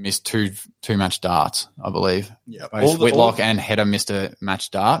missed two match darts, I believe. Yeah, both Whitlock and Header missed a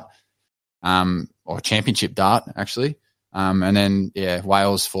match dart, or a championship dart actually. And then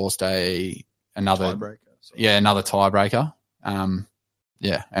Wales forced another tiebreaker.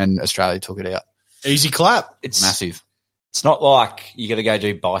 And Australia took it out. Easy clap. It's massive. It's not like you got to go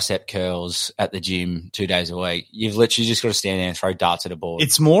do bicep curls at the gym 2 days a week. You've literally just got to stand there and throw darts at a board.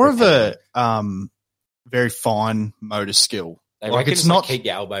 It's more of a very fine motor skill. They reckon it's not keep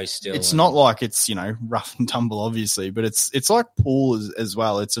your elbows still. It's not like it's, rough and tumble, obviously, but it's like pool as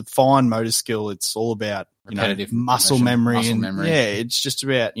well. It's a fine motor skill. It's all about muscle memory. Yeah, it's just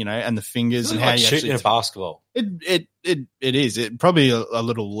about and the fingers and how you shooting a basketball. It is. It probably a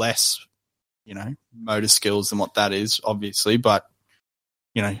little less, motor skills than what that is, obviously, but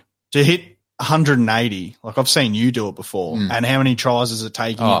to hit 180, like I've seen you do it before, and how many tries does it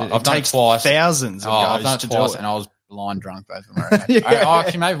take? I've done it twice. Thousands. I've done it twice, and I was blind drunk both of them.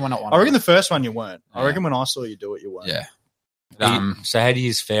 Actually, maybe one at one. I reckon the first one you weren't. I reckon when I saw you do it, you weren't. Yeah. So how do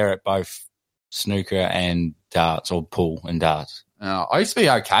you fare at both snooker and darts, or pool and darts? I used to be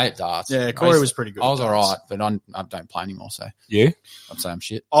okay at darts. Yeah, Corey was pretty good. I was all right, but I don't play anymore. So you? I'd say I'm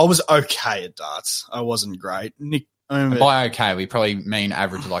shit. I was okay at darts. I wasn't great. Nick, by okay, we probably mean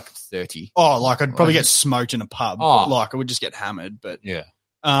average like 30. Oh, like I'd probably get smoked in a pub. Like I would just get hammered. But yeah,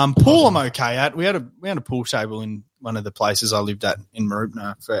 pool I'm okay at. We had a pool table in one of the places I lived at in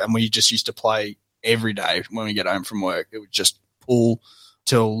Mooroopna, and we just used to play every day when we get home from work. It was just pool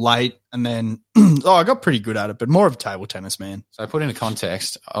till late, and then I got pretty good at it, but more of a table tennis man. So put into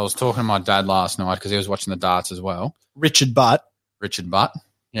context, I was talking to my dad last night because he was watching the darts as well. Richard Butt,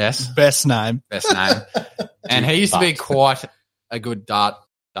 yes, best name, and he used to be quite a good dart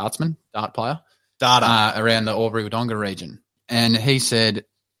player, around the Albury-Wodonga region. And he said,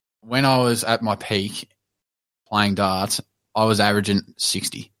 when I was at my peak playing darts, I was averaging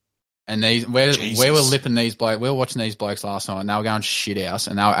 60. And we were lipping these blokes. We were watching these blokes last night, and they were going shit house,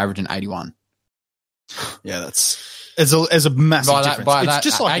 and they were averaging 81. Yeah, that's a massive difference. It's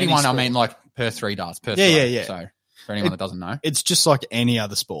just like 81. I mean, like per 3 darts. Yeah. So for anyone that doesn't know, it's just like any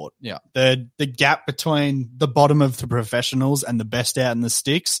other sport. Yeah, the gap between the bottom of the professionals and the best out in the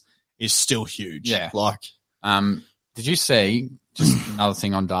sticks is still huge. Yeah, like did you see just another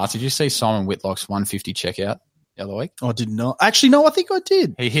thing on darts? Did you see Simon Whitlock's 150 checkout the other week? I did not. Actually, no, I think I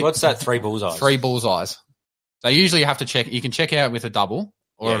did. He hit what's that? 3 bullseyes. 3 bullseyes. So usually you have to check. You can check out with a double,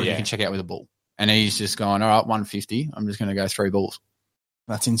 or you can check out with a bull. And he's just going, all right, 150. I'm just going to go 3 bulls.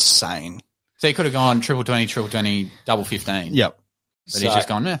 That's insane. So he could have gone triple 20, double 15. Yep. But he's just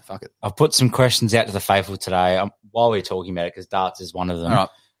gone, fuck it. I've put some questions out to the faithful today while we're talking about it, because darts is one of them. All right.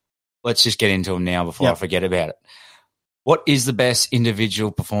 Let's just get into them now before I forget about it. What is the best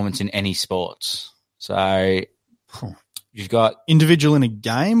individual performance in any sports? So you've got individual in a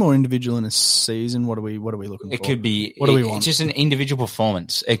game or individual in a season. What are we looking for? It could be. What do we want? It's just an individual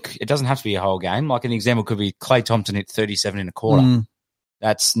performance. It doesn't have to be a whole game. Like an example could be Klay Thompson hit 37 in a quarter.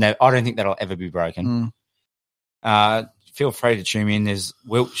 That's I don't think that'll ever be broken. Feel free to tune in. There's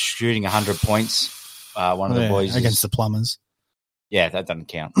Wilt shooting 100 points. One of the boys against the Plumbers. Yeah, that doesn't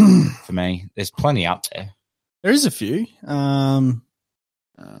count for me. There's plenty up there. There is a few. Someone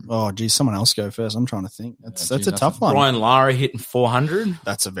else go first. I'm trying to think. That's a tough one. Brian Lara hitting 400.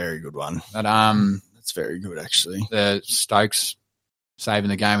 That's a very good one. That's very good, actually. The Stokes saving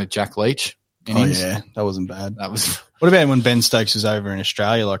the game with Jack Leach. That wasn't bad. That was. What about when Ben Stokes was over in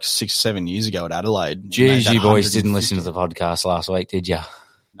Australia like 6 or 7 years ago at Adelaide? Geez, you boys didn't listen to the podcast last week, did you?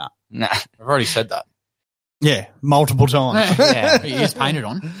 No. I've already said that. Yeah, multiple times. Yeah, he is painted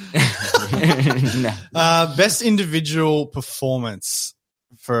on. Best individual performance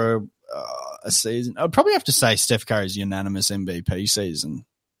for a season. I'd probably have to say Steph Curry's unanimous MVP season.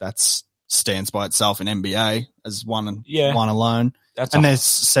 That stands by itself in NBA as one alone. There's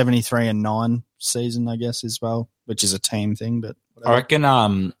 73-9 season, I guess, as well, which is a team thing. But whatever. I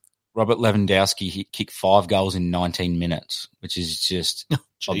reckon Robert Lewandowski kicked 5 goals in 19 minutes, which is just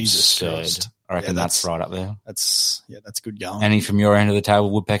absurd. Christ. I reckon that's right up there. That's good going. Any from your end of the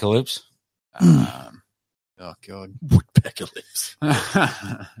table, Woodpecker Lips? Oh God, Woodpecker Lips. No,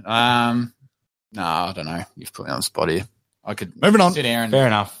 I don't know. You've put me on the spot here. I could moving on. Sit there and fair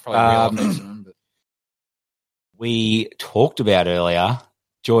enough. Them, but. We talked about earlier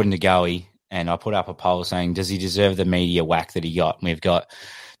Jordan De Goey, and I put up a poll saying, does he deserve the media whack that he got? And we've got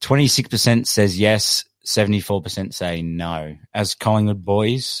 26% says yes, 74% say no. As Collingwood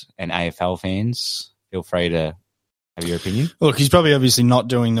boys and AFL fans, feel free to have your opinion. Look, he's probably obviously not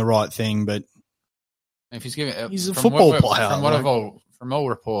doing the right thing, but if he's a football player. From all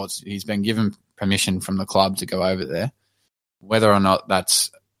reports, he's been given permission from the club to go over there. Whether or not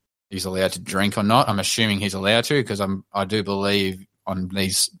he's allowed to drink or not, I'm assuming he's allowed to because I do believe on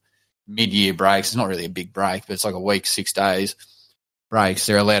these mid-year breaks, it's not really a big break, but it's like a week, 6 days breaks.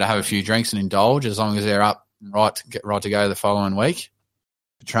 They're allowed to have a few drinks and indulge as long as they're up right to go the following week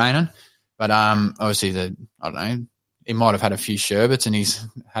for training. But obviously, I don't know, he might have had a few sherbets and he's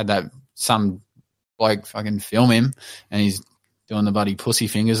had some bloke fucking film him and he's doing the bloody pussy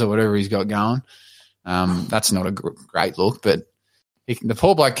fingers or whatever he's got going. That's not a great look, but the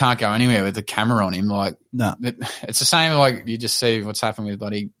poor bloke can't go anywhere with the camera on him. Like, no, it's the same. Like you just see what's happened with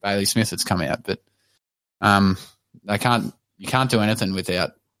bloody Bailey Smith that's come out, but you can't do anything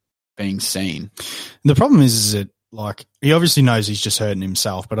without being seen. The problem is that like he obviously knows he's just hurting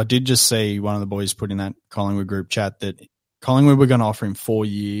himself. But I did just see one of the boys put in that Collingwood group chat that Collingwood were going to offer him 4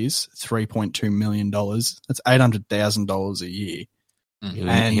 years, $3.2 million. That's $800,000 a year.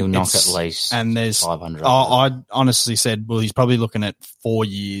 And he'll knock at least and there's 500. I honestly said, well, he's probably looking at 4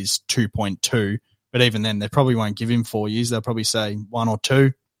 years, 2.2. But even then, they probably won't give him 4 years. They'll probably say 1 or 2.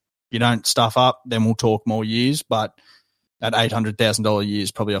 If you don't stuff up, then we'll talk more years. But that $800,000 a year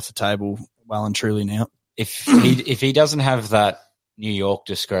is probably off the table well and truly now. If he doesn't have that New York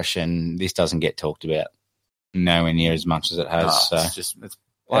discretion, this doesn't get talked about nowhere near as much as it has.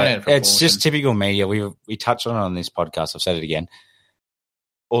 It's just typical media. We touched on this podcast. I've said it again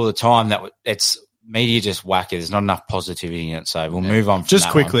all the time that it's media just wacky. There's not enough positivity in it, so we'll move on. From just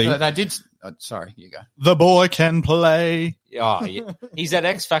that quickly, one. They did. Sorry, you go. The boy can play. Oh, yeah. He's that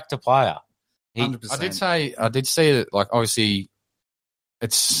X Factor player. 100%. I did see that. Like, obviously, I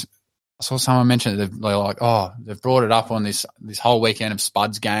saw someone mention that they're like, oh, they've brought it up on this whole weekend of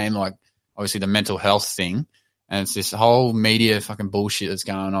Spuds game, like obviously the mental health thing, and it's this whole media fucking bullshit that's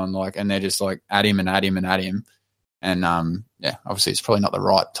going on, like, and they're just like at him and at him and at him. And, obviously it's probably not the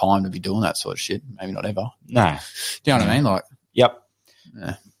right time to be doing that sort of shit. Maybe not ever. No. Do you know what I mean? Like, yep.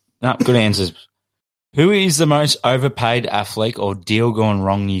 Yeah. No, good answers. Who is the most overpaid athlete or deal gone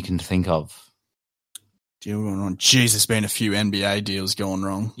wrong you can think of? Deal going wrong. Jeez, there's been a few NBA deals going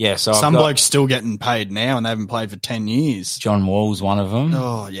wrong. Yeah, so some bloke's still getting paid now and they haven't played for 10 years. John Wall's one of them.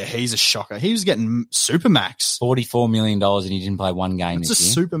 Oh, yeah, he's a shocker. He was getting Supermax. $44 million and he didn't play one game this year.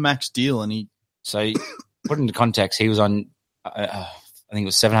 It's a Supermax deal and So, put into context, he was on, I think it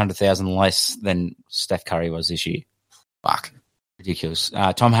was $700,000 less than Steph Curry was this year. Fuck. Ridiculous.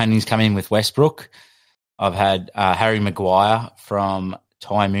 Tom Hanning's come in with Westbrook. I've had Harry Maguire from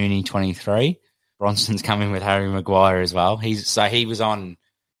Ty Mooney 23. Bronson's coming with Harry Maguire as well. He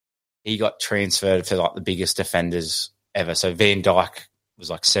got transferred to like the biggest defenders ever. So Van Dijk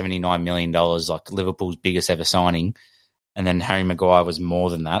was like $79 million, like Liverpool's biggest ever signing. And then Harry Maguire was more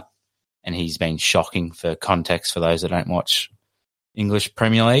than that. And he's been shocking for context for those that don't watch English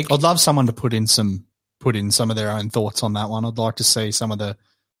Premier League. I'd love someone to put in some of their own thoughts on that one. I'd like to see some of the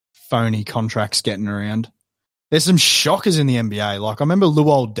phony contracts getting around. There's some shockers in the NBA. Like I remember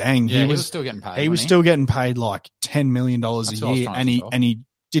Luol Deng. Yeah, he was still getting paid. He was still getting paid like $10 million a year, and he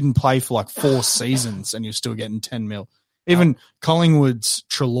didn't play for like 4 seasons, and he was still getting 10 mil. Even Collingwood's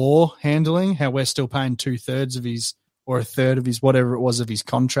Treloar handling, how we're still paying 2/3 of his or a third of his whatever it was of his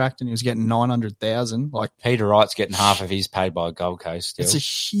contract, and he was getting 900,000. Like Peter Wright's getting half of his paid by Gold Coast. Still. It's a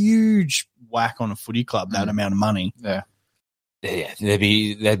huge whack on a footy club. That amount of money. Yeah, there'd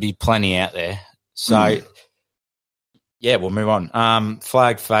be plenty out there. So. Yeah, we'll move on.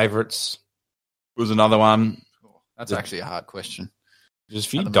 Flag favourites was another one. That's actually a hard question. There's a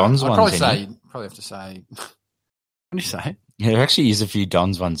few Dons ones probably have to say. What do you say? Yeah, there actually is a few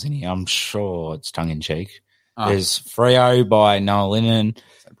Dons ones in here. I'm sure it's tongue-in-cheek. There's Freo by Noah Linehan.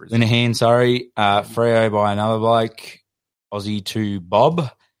 Freo by another bloke. Aussie 2 Bob.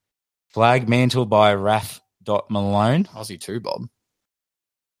 Flag Mantle by Raf.Malone. Aussie 2 Bob.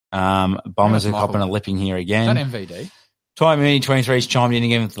 Bombers are copping a lipping here again. Is that MVD? Ty Mooney 23's chimed in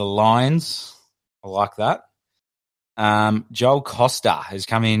again with the Lions. I like that. Joel Costa has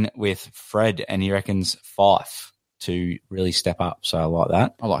come in with Fred, and he reckons Fife to really step up. So I like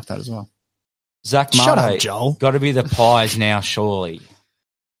that. I like that as well. Zach Shut Marte, up, Joel. Got to be the Pies now, surely.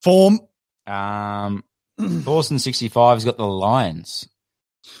 Form. Dawson 65 has got the Lions.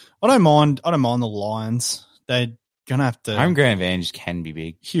 I don't mind the Lions. They're gonna have to home ground advantage can be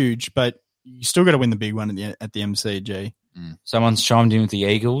big, huge, but you still got to win the big one at the MCG. Someone's chimed in with the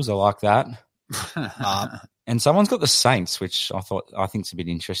Eagles. I like that. And someone's got the Saints, which I think's a bit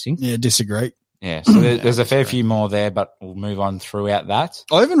interesting. Yeah, disagree. Yeah, so there's a fair few more there, but we'll move on throughout that.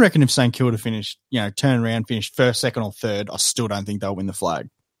 I even reckon if St Kilda finished, turn around, finished first, second, or third, I still don't think they'll win the flag.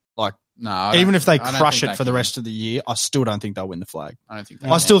 Like No, even if they crush it for the rest of the year, I still don't think they'll win the flag. I don't think.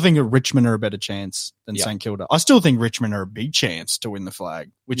 I still think that Richmond are a better chance than St Kilda. I still think Richmond are a big chance to win the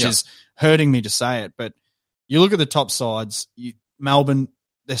flag, which is hurting me to say it. But you look at the top sides, Melbourne,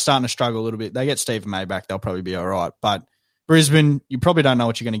 they're starting to struggle a little bit. They get Stephen May back, they'll probably be all right. But Brisbane, you probably don't know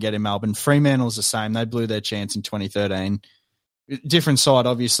what you're going to get in Melbourne. Fremantle's the same. They blew their chance in 2013. Different side,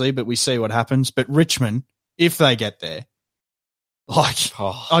 obviously, but we see what happens. But Richmond, if they get there, I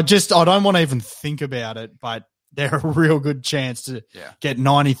don't want to even think about it, but they're a real good chance to get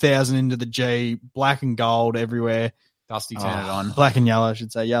 90,000 into the G, black and gold everywhere. Dusty turn it on. Black and yellow, I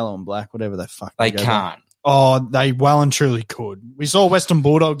should say. Yellow and black, whatever the fuck. They can't. Oh, they well and truly could. We saw Western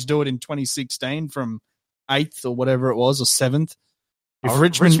Bulldogs do it in 2016 from 8th or whatever it was, or 7th. If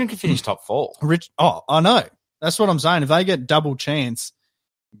Richmond could finish top 4. I know. That's what I'm saying. If they get double chance,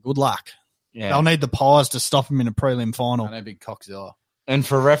 good luck. Yeah. They'll need the Pies to stop them in a prelim final. I know big Coxzilla. And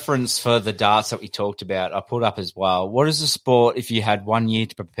for reference for the darts that we talked about, I put up as well, what is the sport, if you had 1 year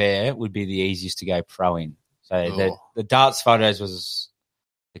to prepare, would be the easiest to go pro in? So the darts photos was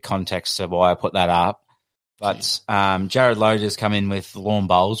the context of why I put that up. But Jared Loder's come in with lawn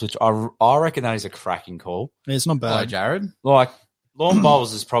bowls, which I reckon that is a cracking call. Yeah, it's not bad. Hello, Jared. Like, lawn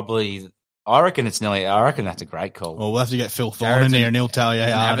bowls is probably... I reckon that's a great call. Well, we'll have to get Phil Thorne in here and he'll tell you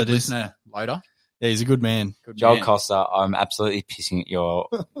how hard it is. Later. Yeah, he's a good man. Joel Costa, I'm absolutely pissing at your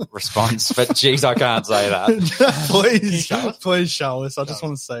response, but geez, I can't say that. Please show us. I just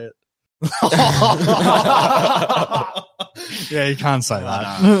want to say it. Yeah, you can't say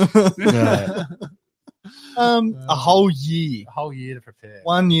that. A whole year. A whole year to prepare.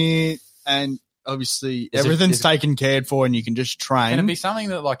 1 year, and obviously everything's taken care for, and you can just train. Can it be something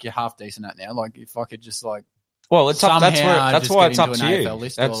that like you're half decent at now? Like if I could just like, well, it's up, that's why it's up to you.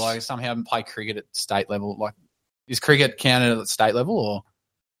 List or like somehow play cricket at state level. Like, is cricket counted at state level or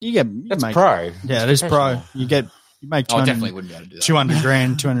that's pro? Yeah, it is pro. You make. I definitely wouldn't be able to do that. 200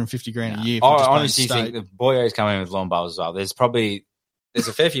 grand, 250 grand a year. I honestly think the boyos come in with lawn bowls as well. There's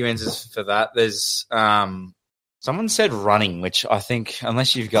a fair few answers for that. There's someone said running, which I think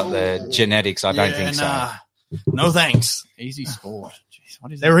unless you've got the genetics, I don't think so. No thanks. Easy sport. Jeez,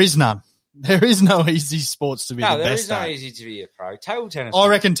 what is there is none. There is no easy sports to be the best at. There is no easy to be a pro. Table tennis. I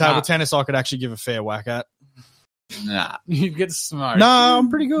reckon table tennis I could actually give a fair whack at. Nah, you get smoked. No, I'm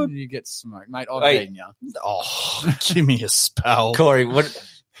pretty good. You get smoked, mate. I've beaten you. Oh, give me a spell, Corey. What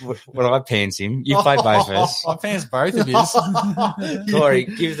I pants him? You played both of us. I pants both of you. Corey,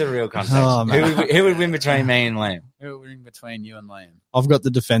 give the real context. Who would win between me and Liam? Who would win between you and Liam? I've got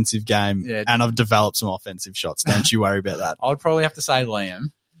the defensive game, and I've developed some offensive shots. Don't you worry about that. I'd probably have to say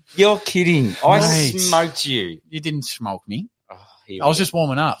Liam. You're kidding. I smoked you. You didn't smoke me. I was just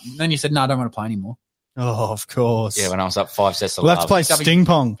warming up. And then you said, no, I don't want to play anymore. Oh, of course. Yeah, when I was up 5 sets of love. We'll have to play sting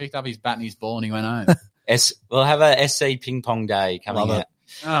pong. Picked up his bat and his ball and he went home. We'll have a SC ping pong day coming out.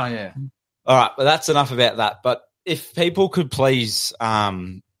 Oh, yeah. All right, well, that's enough about that. But if people could please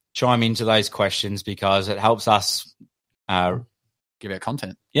chime into those questions because it helps us give out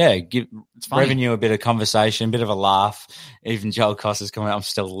content. Yeah, give revenue a bit of conversation, a bit of a laugh. Even Joel Costa's coming out. I'm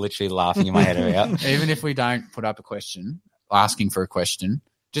still literally laughing in my head out. Even if we don't put up a question, asking for a question,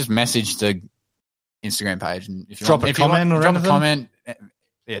 just message the Instagram page. And if you drop a comment, DM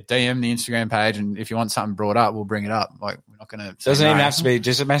the Instagram page. And if you want something brought up, we'll bring it up. Like, we're not going to. Doesn't even have to be.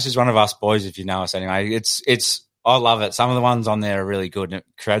 Just message one of us boys if you know us anyway. It's. I love it. Some of the ones on there are really good, and it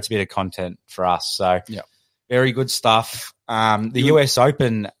creates a bit of content for us. So, yeah, very good stuff. The US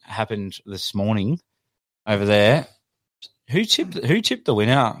Open happened this morning over there. Who tipped the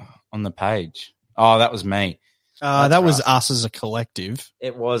winner on the page? Oh, that was me. That was us as a collective.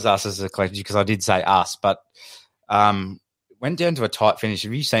 It was us as a collective because I did say us, but went down to a tight finish.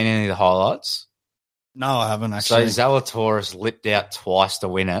 Have you seen any of the highlights? No, I haven't actually. So Zalatoris lipped out twice to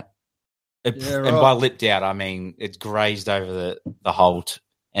win it. And by lipped out, I mean it grazed over the hold,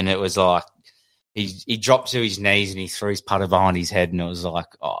 and it was like he dropped to his knees and he threw his putter behind his head, and it was like,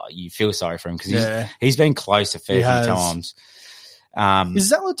 oh, you feel sorry for him because he's been close a fair few times.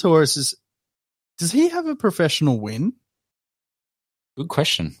 Is Zalatoris does he have a professional win? Good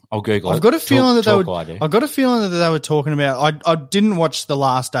question. I'll Google it. I've got a feeling that they were talking about. I didn't watch the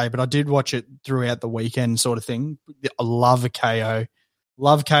last day, but I did watch it throughout the weekend, sort of thing. I love a KO.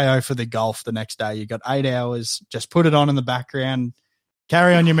 Love KO for the golf the next day. You got 8 hours. Just put it on in the background.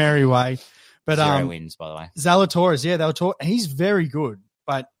 Carry on your merry way. But 0 wins, by the way. Zalatoris, they were talking. He's very good,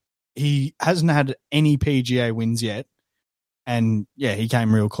 but he hasn't had any PGA wins yet. And he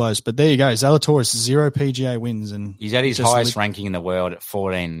came real close. But there you go. Zalatoris, 0 PGA wins, and he's at his highest ranking in the world at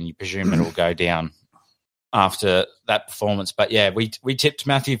 14. And you presume it'll go down. after that performance. But yeah, we tipped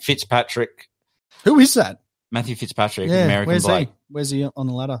Matthew Fitzpatrick. Who is that? Matthew Fitzpatrick, American Blake. Where's he on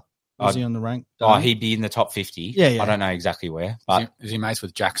the ladder? Where's he on the rank? He'd be in the top 50. Yeah. I don't know exactly where. But is he mates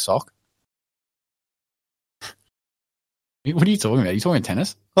with Jack Sock? What are you talking about? Are you talking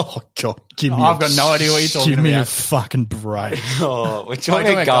tennis? Oh, God. I've got no idea what you're talking about. Give me a fucking break. We're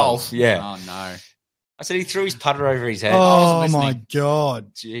talking about golf. Yeah. Oh, no. I said he threw his putter over his head. Oh, my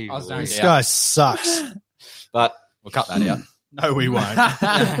God. Gee, this guy sucks. But we'll cut that out. No, we won't.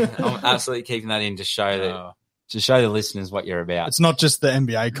 I'm absolutely keeping that in to show the listeners what you're about. It's not just the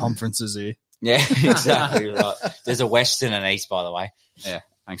NBA conferences here. Yeah, exactly right. There's a West and an East, by the way. Yeah,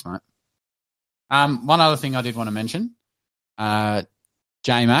 thanks, mate. One other thing I did want to mention.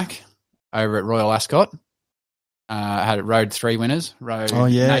 J-Mac over at Royal Ascot rode 3 winners. Rode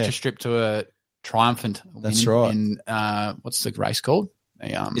Nature Strip to a triumphant win. That's right. In, what's the race called?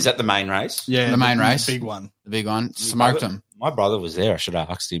 Is that the main race? Yeah, the main race. The big one. The big one. Smoked him. My brother was there. I should have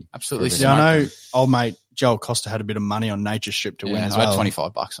asked him. Absolutely. Yeah, I know old mate Joel Costa had a bit of money on Nature Strip to win as well. I had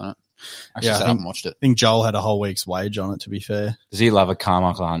 $25 on it. Actually, I haven't watched it. I think Joel had a whole week's wage on it, to be fair. Does he love a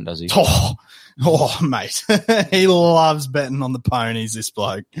Carmichael Hunt, does he? Oh mate. He loves betting on the ponies, this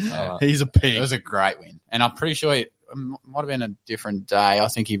bloke. He's a pig. It was a great win. And I'm pretty sure it might have been a different day. I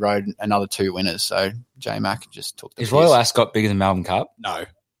think he rode another 2 winners. So J-Mac just took the Is Royal Ascot bigger than Melbourne Cup? No.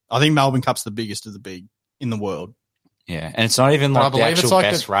 I think Melbourne Cup's the biggest of the big in the world. Yeah, and it's not even like the actual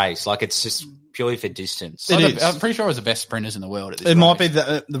best race. Like, it's just purely for distance. I'm pretty sure it was the best sprinters in the world at this race. Might be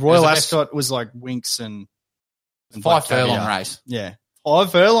the Royal Ascot was like Winks and 5 furlong race. Yeah.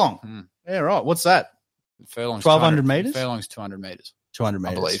 5 furlong. Yeah, right. What's that? Furlong's 1,200 metres? Furlong's 200 metres. 200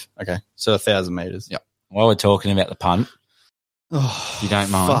 metres. I believe. Okay. So 1,000 metres. Yep. While we're talking about the punt, if you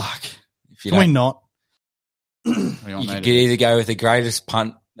don't mind. Fuck. Can we not? You could either go with the greatest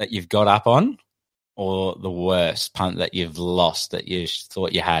punt that you've got up on or the worst punt that you've lost that you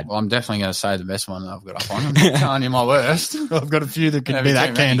thought you had. Well, I'm definitely going to say the best one that I've got up on. I'm telling you my worst. I've got a few that could be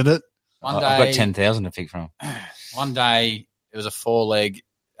that candidate. I've got 10,000 to pick from. One day, it was a 4-leg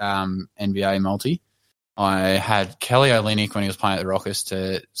NBA multi. I had Kelly Olynyk when he was playing at the Rockets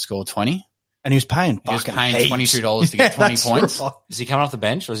to score 20. And he was paying $22 to get 20 points. Right. Is he coming off the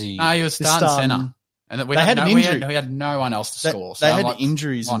bench? Or was he? No, he was starting centre. And we had an injury. We had no one else to score. So they had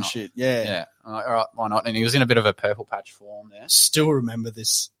injuries and shit. Yeah. Yeah. I'm like, all right, why not? And he was in a bit of a purple patch form there. Still remember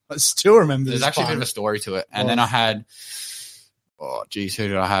this. I still remember There's this. There's actually a bit of a story to it. And then I had, who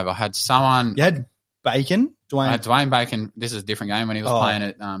did I have? I had someone. You had Bacon? I had Dwayne Bacon. This is a different game when he was playing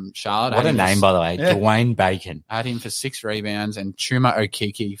at Charlotte. What a name, by the way. Yeah. Dwayne Bacon. I had him for 6 rebounds and Chuma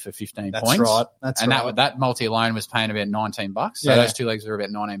Okeke for 15 points. That's right. And that multi alone was paying about $19. So those 2 legs were about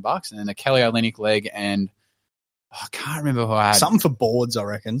 $19. And then the Kelly Olynyk leg and I can't remember who I had. Something for boards, I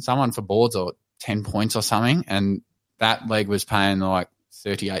reckon. Someone for boards or 10 points or something. And that leg was paying like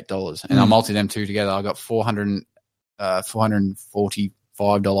 $38. And I multi them 2 together. I got $445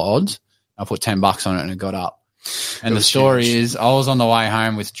 odds. I put $10 on it and it got up. And the story is I was on the way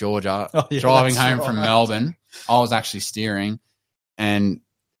home with Georgia, driving home from Melbourne. I was actually steering and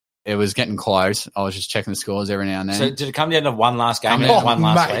it was getting close. I was just checking the scores every now and then. So did it come down to one last game and one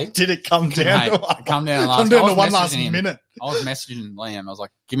last week? Did it come down to one last minute? I was messaging Liam. I was like,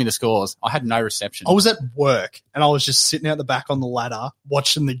 give me the scores. I had no reception. I was at work and I was just sitting out the back on the ladder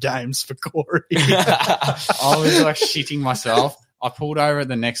watching the games for Corey. I was like shitting myself. I pulled over at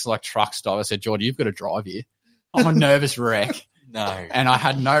the next truck stop. I said, George, you've got to drive here. I'm a nervous wreck. No. And I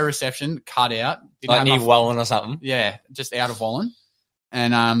had no reception, cut out. Like near Wallen or something? Yeah, just out of Wallen.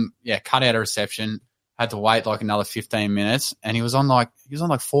 And, cut out a reception. Had to wait another 15 minutes. And he was on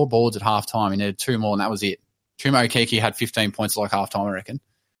 4 boards at halftime. He needed 2 more and that was it. Chuma Okeke had 15 points halftime, I reckon.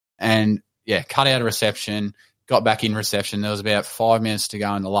 And, cut out a reception, got back in reception. There was about 5 minutes to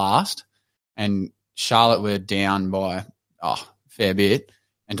go in the last. And Charlotte were down by, fair bit.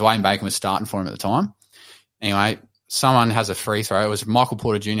 And Dwayne Bacon was starting for him at the time. Anyway, someone has a free throw. It was Michael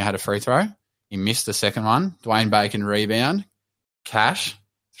Porter Jr. had a free throw. He missed the second one. Dwayne Bacon rebound. Cash.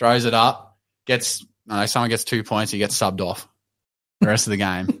 Throws it up. Someone gets 2 points. He gets subbed off the rest of the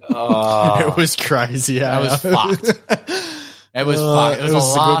game. It was crazy. It was fucked. It was fucked. It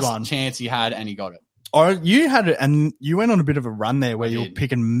was the last chance he had and he got it. You had it, and you went on a bit of a run there where you were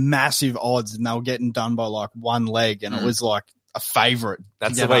picking massive odds, and they were getting done by one leg, and it was a favourite.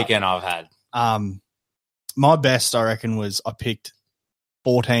 That's the weekend I've had. My best, I reckon, was I picked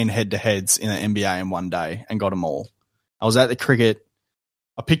 14 head-to-heads in the NBA in one day and got them all. I was at the cricket.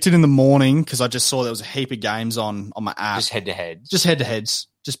 I picked it in the morning because I just saw there was a heap of games on my app. Just head-to-heads? Just head-to-heads.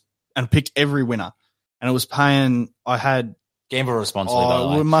 And I picked every winner. And it was paying – I had Gamble responsibly. By the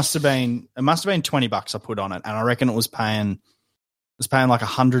way. It must have been $20 I put on it, and I reckon it was paying like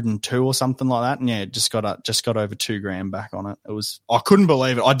 102 or something like that. And yeah, just got over $2,000 back on it. I couldn't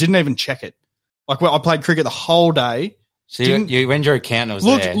believe it. I didn't even check it. Like I played cricket the whole day. So you went your account and it was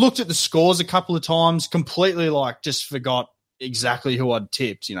there. Looked at the scores a couple of times, completely like just forgot exactly who I'd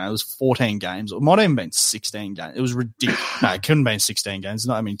tipped. You know, it was 14 games. It might have even been 16 games. It was ridiculous. No, it couldn't have been 16 games.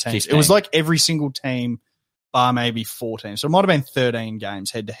 Not that many teams. 15. It was like every single team bar maybe 4 teams. So it might have been 13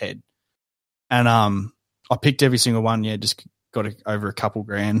 games head to head. And I picked every single one. Yeah, just got over a couple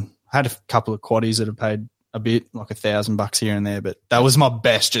grand. I had a couple of quaddies that have paid a bit, like $1,000 here and there, but that was my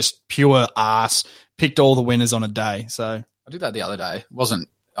best, just pure arse. Picked all the winners on a day. So I did that the other day.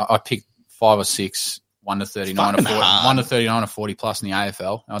 I picked 5 or 6, 1 to 39 or 40, 1 to 39 or 40 plus in the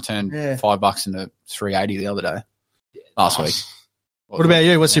AFL. And I turned $5 into 380 the other day. Last week. What about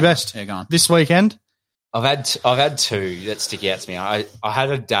you? What's your best? Yeah, go on. This weekend? I've had 2 that stick out to me. I had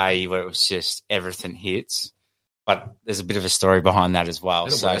a day where it was just everything hits. But there's a bit of a story behind that as well.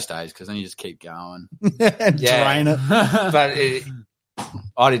 They're the worst days because then you just keep going. Drain it. But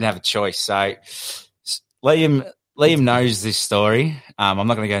I didn't have a choice. So Liam knows this story. I'm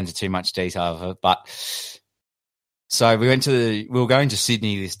not going to go into too much detail of it. But so we were going to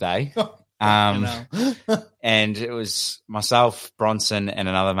Sydney this day. And it was myself, Bronson, and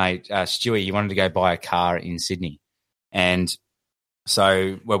another mate, Stewie. He wanted to go buy a car in Sydney. And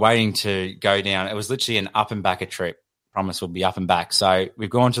so we're waiting to go down. It was literally an up and back a trip. Promise we'll be up and back. So we've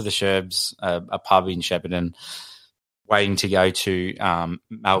gone to the Sherbs, a pub in Shepparton, waiting to go to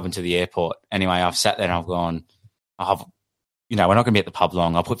Melbourne to the airport. Anyway, I've sat there and I've gone, we're not going to be at the pub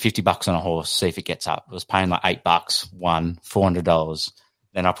long. I'll put $50 on a horse, see if it gets up. It was paying like $8, won $400.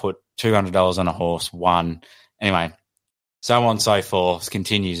 Then I put $200 on a horse, won. Anyway, so on and so forth,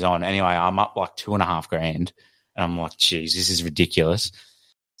 continues on. Anyway, I'm up like $2,500. And I'm like, geez, this is ridiculous.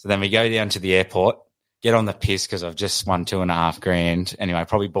 So then we go down to the airport, get on the piss because I've just won $2,500. Anyway, I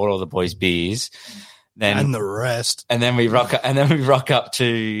probably bought all the boys beers. And the rest. And then we rock up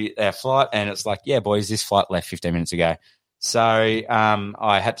to our flight, and it's like, yeah, boys, this flight left 15 minutes ago. So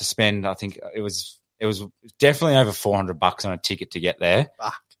I had to spend, I think it was definitely over $400 on a ticket to get there,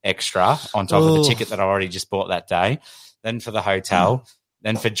 extra on top of the ticket that I already just bought that day. Then for the hotel,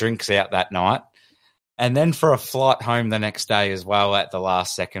 then for drinks out that night. And then for a flight home the next day as well at the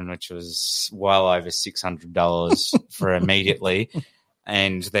last second, which was well over $600 for immediately.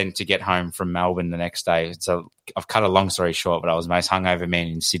 And then to get home from Melbourne the next day. So I've cut a long story short, but I was the most hungover man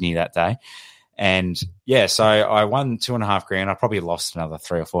in Sydney that day. And yeah, so I won $2,500. I probably lost another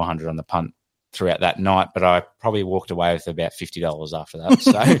 $300 or $400 on the punt throughout that night, but I probably walked away with about $50 after that.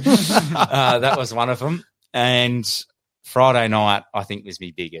 So that was one of them. And Friday night, I think, was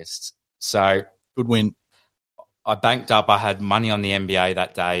my biggest. So good win. I banked up. I had money on the NBA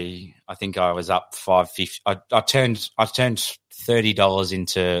that day. I think I was up $550. I turned $30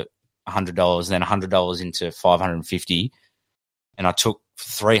 into $100, then $100 into $550, and I took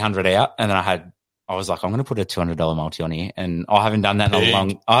 $300 out. And then I was like, I'm going to put a $200 multi on here, and I haven't done that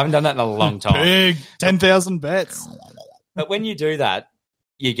in a long time. Big 10,000 bets. But when you do that,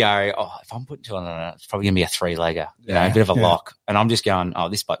 you go, oh, if I'm putting 200 on it, it's probably going to be a 3-legger, a bit of a lock. And I'm just going, oh,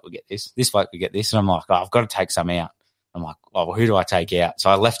 this bloke will get this. This bloke will get this. And I'm like, oh, I've got to take some out. I'm like, oh, well, who do I take out?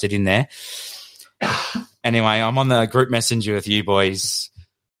 So I left it in there. Anyway, I'm on the group messenger with you boys.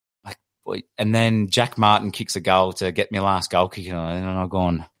 And then Jack Martin kicks a goal to get my last goal kick. And I've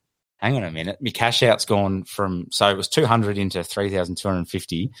gone, hang on a minute. My cash out's gone so it was 200 into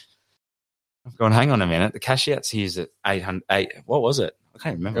 3,250. I've gone, hang on a minute. The cash out's here's at 800. What was it? I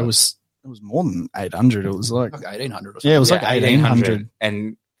can't remember. It was more than 800. It was like 1,800 or something. Yeah, it was like 1,800.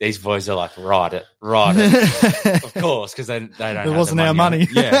 And these boys are like, right it. Of course, because they don't have it wasn't our money. money.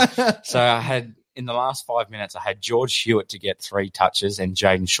 Yeah. So I had, in the last 5 minutes, I had George Hewitt to get 3 touches and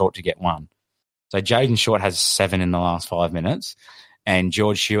Jaden Short to get 1. So Jaden Short has 7 in the last 5 minutes and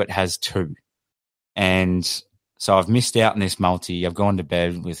George Hewitt has 2. And so I've missed out on this multi. I've gone to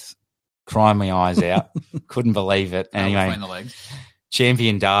bed with crying my eyes out. Couldn't believe it. Anyway,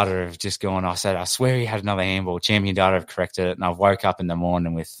 Champion Data have just gone, I said, I swear he had another handball. Champion Data have corrected it, and I've woke up in the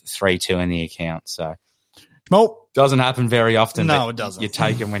morning with 3-2 in the account. So, well, doesn't happen very often. No, it doesn't. You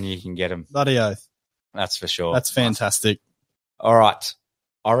take them when you can get them. Bloody oath. That's for sure. That's fantastic. All right.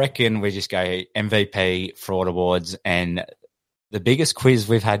 I reckon we just go MVP, Fraud Awards, and the biggest quiz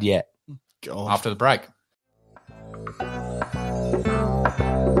we've had yet. God. After the break.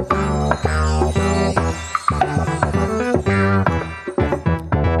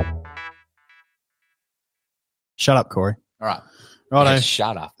 Shut up, Corey. All right. Righto.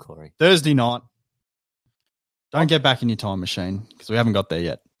 Shut up, Corey. Thursday night. Don't get back in your time machine because we haven't got there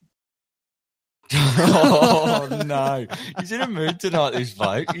yet. Oh, no. He's in a mood tonight, this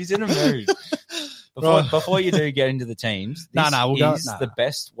bloke. He's in a mood. Before you do get into the teams, this is the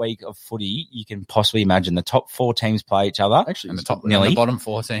best week of footy you can possibly imagine. The top 4 teams play each other. Actually, the bottom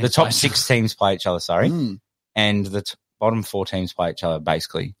 4 teams. The top 6 teams play each other, and the bottom 4 teams play each other,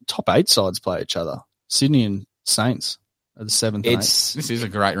 basically. Top 8 sides play each other. Sydney and Saints are the 7th and 8th. This is a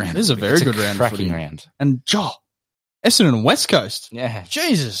great round. This is a very good round. Cracking round. And Essendon and West Coast. Yeah.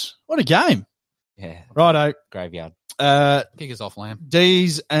 Jesus, what a game. Yeah. Righto. Graveyard. Kick us off, Lamb.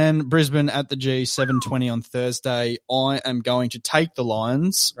 D's and Brisbane at the G, 7:20 on Thursday. I am going to take the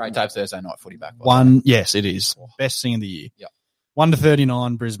Lions. Great tape Thursday night footy back. Yes, it is. Best thing of the year. Yep.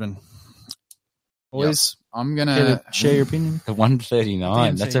 1-39, Brisbane. Boys, I'm going to share your opinion. The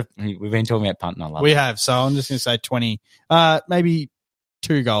 139. We've been talking about punting. I love We have, so I'm just going to say 20. Maybe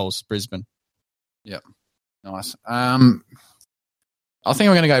 2 goals, Brisbane. Yep. Nice. I think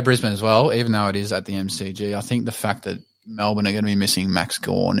I'm going to go Brisbane as well, even though it is at the MCG. I think the fact that Melbourne are going to be missing Max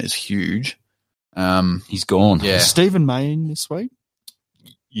Gawn is huge. He's gone. Yeah. Is Stephen Mayne this week?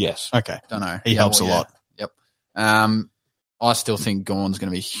 Yes. Okay. Don't know. He helps a lot. Yep. I still think Gawn's going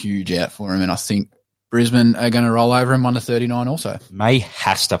to be huge out for him, and I think Brisbane are going to roll over him 1-39 also. May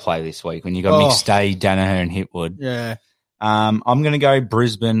has to play this week when you got McStay, Danaher, and Hipwood. Yeah. I'm going to go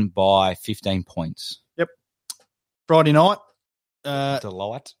Brisbane by 15 points. Yep. Friday night.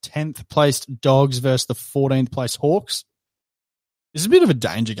 Delight. 10th placed Dogs versus the 14th placed Hawks. It's a bit of a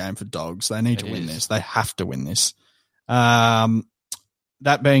danger game for Dogs. They need to win this. They have to win this. That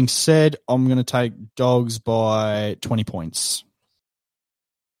being said, I'm going to take Dogs by 20 points.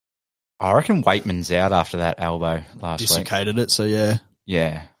 I reckon Waitman's out after that elbow last week. Dislocated it, so yeah.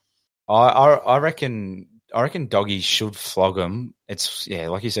 Yeah. I reckon Doggies should flog them. It's,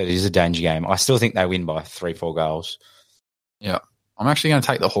 like you said, it is a danger game. I still think they win by 3-4 goals. Yeah. I'm actually going to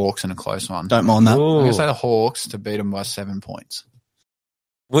take the Hawks in a close one. Don't mind that. Ooh. I'm going to say the Hawks to beat them by 7 points.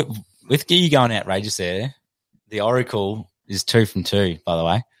 With Gee going outrageous there, the Oracle is 2 from 2, by the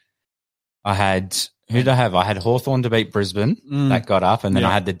way. Who did I have? I had Hawthorn to beat Brisbane. That got up. And then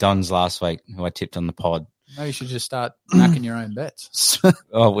I had the Dons last week, who I tipped on the pod. Maybe you should just start knacking your own bets.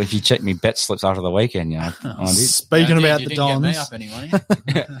 Oh, if you check me bet slips after the weekend, I did. Speaking about the Dons. You didn't get me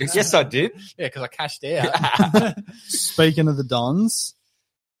up anyway. Yes, I did. Yeah, because I cashed out. Speaking of the Dons,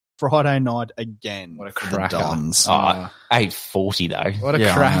 Friday night again. What a for the cracker. Dons. 8:40 though. What a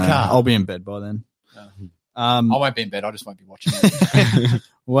cracker. I'll be in bed by then. I won't be in bed. I just won't be watching it.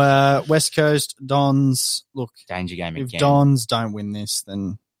 West Coast Dons. Look, danger game if again. Dons don't win this,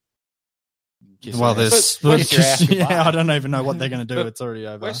 then there's I don't even know what they're going to do. It's already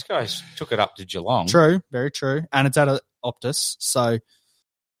over. West Coast took it up to Geelong. True, very true, and it's at Optus. So,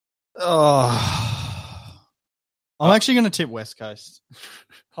 I'm actually going to tip West Coast.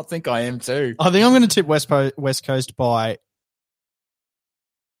 I think I am too. I think I'm going to tip West Coast by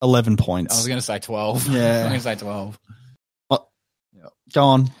 11 points. I was going to say 12. Yeah. I'm going to say 12. Go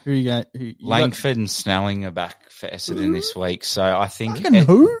on. Who you got? Langford and Snelling are back for Essendon this week. So I think...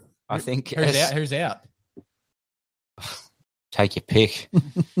 Who? I think... Who's out? Take your pick.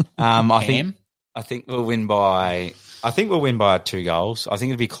 I think we'll win by 2 goals. I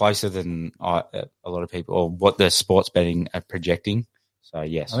think it'll be closer than a lot of people, or what the sports betting are projecting. So,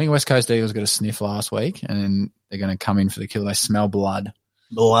 yes. I think West Coast Eagles got a sniff last week, and then they're going to come in for the kill. They smell blood.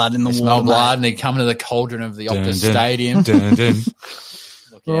 Blood in the water. Smell blood, and they come to the cauldron of the Optus Stadium.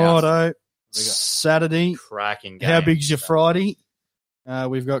 Righto. Saturday. Cracking game. How big's your Friday?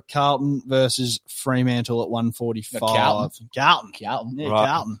 We've got Carlton versus Fremantle at 1:45. Carlton. Yeah, right,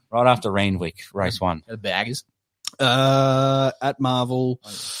 Carlton. Right after Randwick, race 1. The Baggers. At Marvel,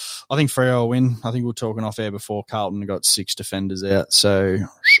 I think Freo will win. I think we were talking off air before. Carlton got 6 defenders out. So,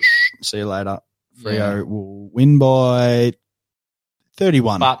 see you later. Freo will win by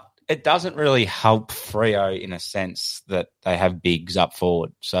 31. But it doesn't really help Freo in a sense that they have bigs up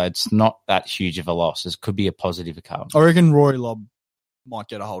forward. So it's not that huge of a loss. It could be a positive for Carlton. I reckon Rory Lobb might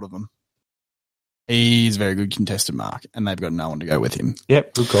get a hold of him. He's a very good contested mark, and they've got no one to go with him.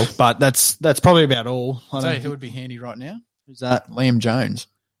 Yep, good call. But that's probably about all. So who would be handy right now? Who's that? Liam Jones.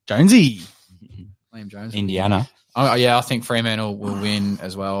 Jonesy. Liam Jones. Indiana. Oh, yeah, I think Fremantle will win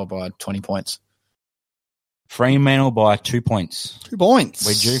as well by 20 points. Fremantle by 2 points. 2 points.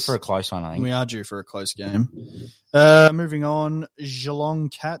 We're due for a close one, I think. We are due for a close game. Moving on, Geelong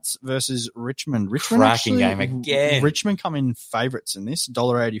Cats versus Richmond. Cracking game again. Richmond come in favourites in this,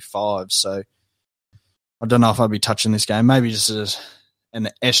 $1.85. So I don't know if I'd be touching this game. Maybe just as an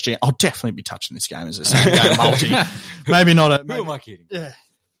SG. I'll definitely be touching this game as a same game multi. Maybe not. Who am I kidding? Yeah.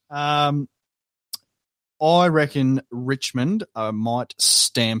 I reckon Richmond might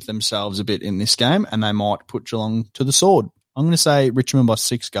stamp themselves a bit in this game, and they might put Geelong to the sword. I'm going to say Richmond by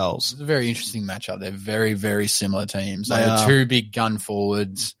 6 goals. It's a very interesting matchup. They're very, very similar teams. They are two big gun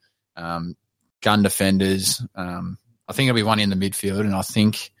forwards, gun defenders. I think it'll be one in the midfield, and I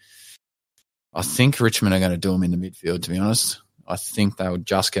think Richmond are going to do them in the midfield, to be honest. I think they'll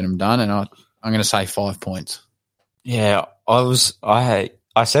just get them done, and I'm going to say 5 points. Yeah, I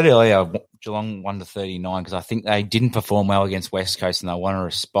said earlier Geelong 1-39 because I think they didn't perform well against West Coast and they want to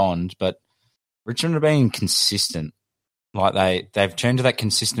respond, but Richmond are being consistent. Like they've turned to that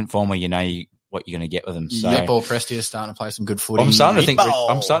consistent form where you know what you're going to get with them. So yeah, Paul Presti is starting to play some good footy. I'm starting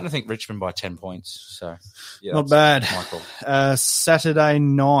to think Richmond by 10 points. So yeah, not bad. Saturday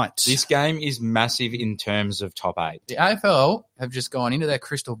night. This game is massive in terms of top 8. The AFL have just gone into their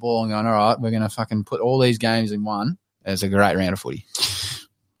crystal ball and gone, all right, we're going to fucking put all these games in one. It's a great round of footy.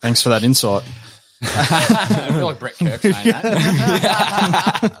 Thanks for that insight. I feel like Brett Kirk saying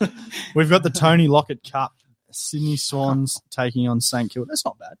that. We've got the Tony Lockett Cup. Sydney Swans taking on St Kilda. That's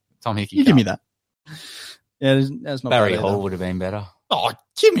not bad. Tom Hickey. You give me that. Yeah, that's not Barry bad. Hall would have been better. Oh,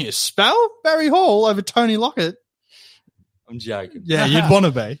 give me a spell. Barry Hall over Tony Lockett. I'm joking. Yeah, you'd want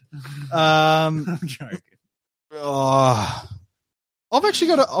to be. I'm joking. I've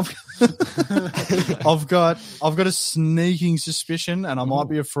actually got I've got a sneaking suspicion, and I might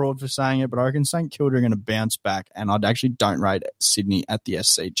be a fraud for saying it, but I reckon St Kilda are going to bounce back, and I actually don't rate Sydney at the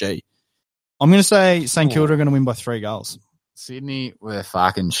SCG. I'm going to say St Kilda are going to win by 3 goals. Sydney were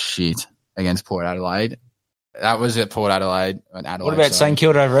fucking shit against Port Adelaide. That was at Port Adelaide. What about St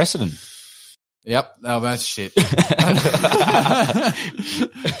Kilda over Essendon? Yep, they were both shit. But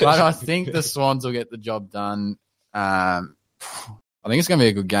I think the Swans will get the job done. I think it's going to be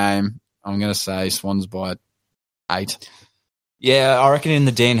a good game. I'm going to say Swans by 8. Yeah, I reckon in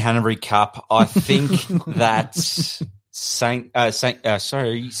the Dan Hanbury Cup, I think that Sydney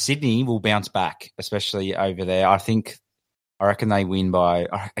will bounce back, especially over there. I reckon they win by,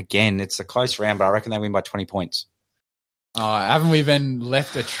 again, it's a close round, but I reckon they win by 20 points. Oh, haven't we been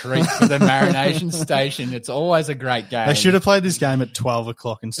left a treat for the Marination Station? It's always a great game. They should have played this game at 12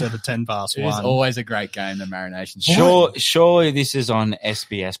 o'clock instead of 10 past 1. It's always a great game, the Marination Station. Surely this is on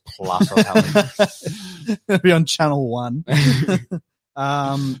SBS Plus or something. It'll be on Channel 1.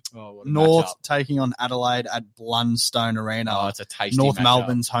 North taking on Adelaide at Blundstone Arena. Oh, it's a tasty North matchup.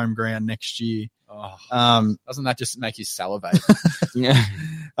 Melbourne's home ground next year. Oh, doesn't that just make you salivate? Yeah.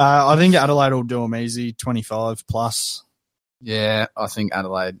 I think Adelaide will do them easy, 25 plus. Yeah, I think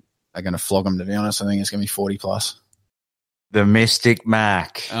Adelaide are going to flog them, to be honest. I think it's going to be 40 plus. The Mystic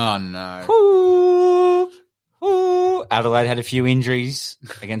Mac. Oh, no. Ooh. Adelaide had a few injuries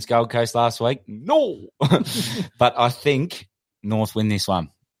against Gold Coast last week. No. But I think North win this one.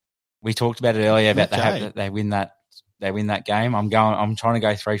 We talked about it earlier about they win that game. I'm trying to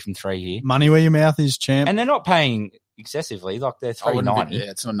go 3 from 3 here. Money where your mouth is, champ. And they're not paying excessively. Like they're $3.90. Yeah,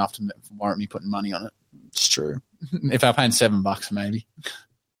 it's not enough to warrant me putting money on it. It's true. If I'm paying $7, maybe.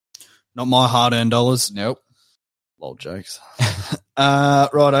 Not my hard-earned dollars. Nope. Lol jokes.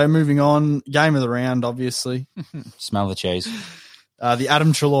 Righto, moving on. Game of the round, obviously. Smell the cheese. The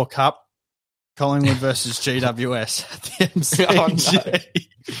Adam Treloar Cup. Collingwood versus GWS at the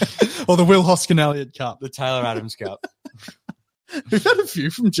MCG. Or the Will Hoskin Elliott Cup. The Taylor Adams Cup. We've had a few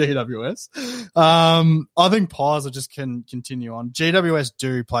from GWS. I think Pies just can continue on. GWS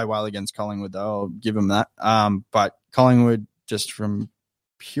do play well against Collingwood, though. I'll give them that. But Collingwood, just from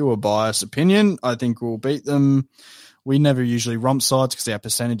pure bias opinion, I think we'll beat them. We never usually romp sides because our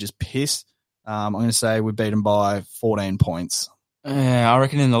percentage is piss. I'm going to say we beat them by 14 points. I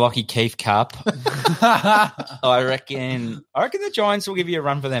reckon in the Lockie Keefe Cup, I reckon the Giants will give you a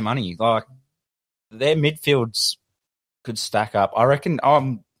run for their money. Like their midfields could stack up. I reckon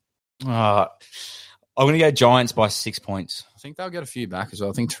I'm going to go Giants by 6 points. I think they'll get a few back as well.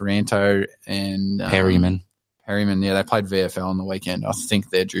 I think Taranto and Perryman, yeah, they played VFL on the weekend. I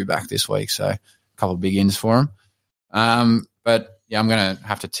think they're due back this week, so a couple of big ins for them. But yeah, I'm going to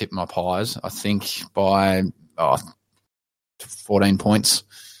have to tip my Pies. I think by 14 points.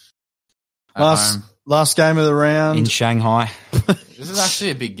 Last game of the round in Shanghai. This is actually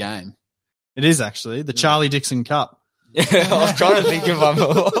a big game. It is actually the Charlie Dixon Cup. Yeah, I was trying to think of one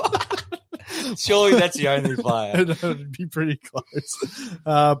more. Surely that's the only player. It'd be pretty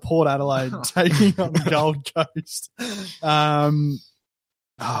close. Port Adelaide taking on Gold Coast at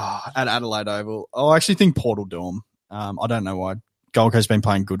Adelaide Oval. I actually think Port will do them. I don't know why. Gold Coast been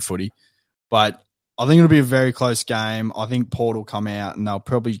playing good footy, but I think it'll be a very close game. I think Port will come out and they'll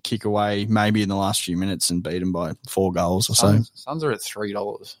probably kick away maybe in the last few minutes and beat them by 4 goals or so. Suns are at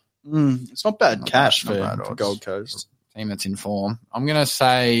 $3. It's not bad cash for Gold Coast. Team that's in form. I'm going to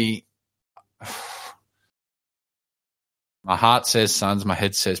say my heart says Suns, my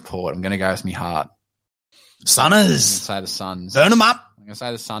head says Port. I'm going to go with my heart. Sunners. Say the Suns. Burn them up. I'm going to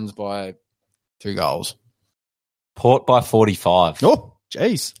say the Suns by 2 goals. Port by 45. Oh,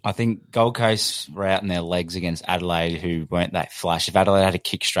 jeez. I think Gold Coast were out in their legs against Adelaide, who weren't that flash. If Adelaide had a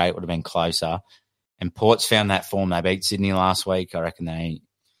kick straight, it would have been closer. And Port's found that form. They beat Sydney last week. I reckon they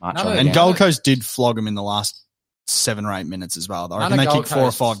march on. And Gold Coast did flog them in the last 7 or 8 minutes as well. I reckon they kicked 4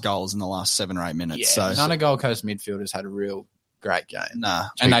 or 5 goals in the last 7 or 8 minutes. Yeah, none of Gold Coast midfielders had a real great game. Nah.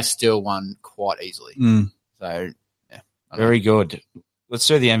 And they still won quite easily. So, yeah. Very good. Let's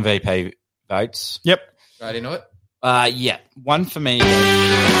do the MVP votes. Yep. Right into it? Yeah. One for me.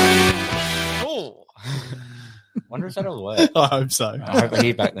 Oh. Wonder if that'll work. I hope so. I hope I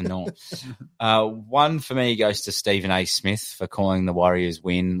hear back the norm. One for me goes to Stephen A. Smith for calling the Warriors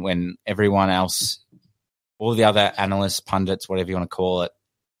win when everyone else, all the other analysts, pundits, whatever you want to call it,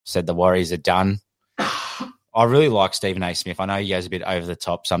 said the Warriors are done. I really like Stephen A. Smith. I know he goes a bit over the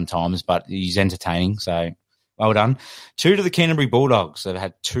top sometimes, but he's entertaining, so well done. 2 to the Canterbury Bulldogs. They've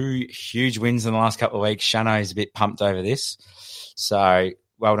had 2 huge wins in the last couple of weeks. Shano is a bit pumped over this, so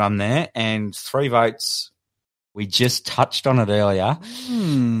well done there. And 3 votes. We just touched on it earlier.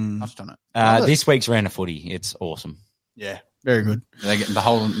 Touched on it. This week's round of footy. It's awesome. Yeah, very good. They're getting the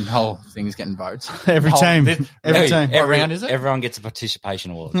whole thing's getting votes. Every team. Every team. What round is it? Everyone gets a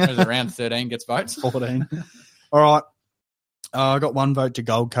participation award. Is it round 13 gets votes? 14. All right. I got 1 vote to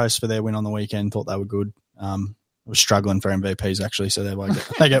Gold Coast for their win on the weekend. Thought they were good. I was struggling for MVPs, actually, so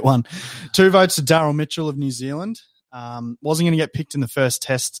they get 1. 2 votes to Daryl Mitchell of New Zealand. Wasn't going to get picked in the first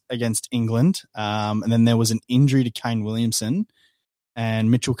test against England. And then there was an injury to Kane Williamson.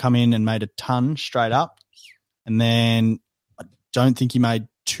 And Mitchell come in and made a ton straight up. And then I don't think he made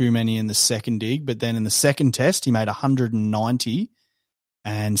too many in the second dig. But then in the second test, he made 190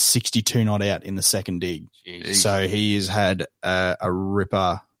 and 62 not out in the second dig. Jeez. So he has had a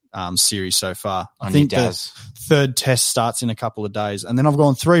ripper series so far. I And think he does. the third test starts in a couple of days. And then I've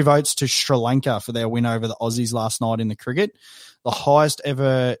gone 3 votes to Sri Lanka for their win over the Aussies last night in the cricket. The highest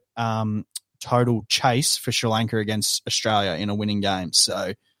ever total chase for Sri Lanka against Australia in a winning game.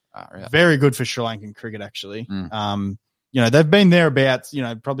 So Really? very good for Sri Lankan cricket, actually. They've been thereabouts,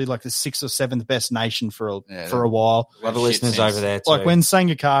 probably like the 6th or 7th best nation for a while. A lot of listeners over there too. Like when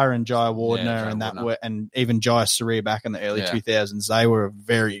Sangakkara and Jaya Wardner Jaya and Wardner. and even Jaya Surya back in the early 2000s, they were a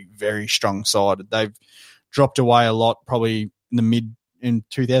very, very strong side. They've dropped away a lot, probably in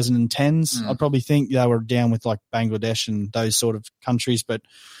 2010s. I'd probably think they were down with like Bangladesh and those sort of countries, but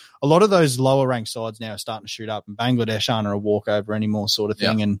a lot of those lower ranked sides now are starting to shoot up, and Bangladesh aren't a walkover anymore, sort of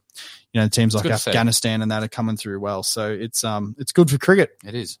thing. Yeah. And teams like good to see. Afghanistan and that are coming through well. So it's good for cricket.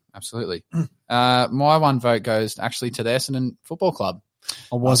 It is, absolutely. My 1 vote goes actually to the Essendon Football Club.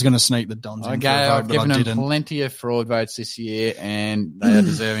 I was going to sneak the Dons in for a vote, I've but given I them didn't. plenty of fraud votes this year, and they are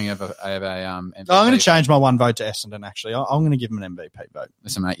deserving of a MVP. I'm going to change my 1 vote to Essendon, actually. I'm going to give them an MVP vote.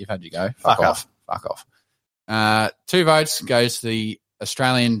 Listen, mate, you've had your go. Fuck off. Fuck off. 2 votes goes to the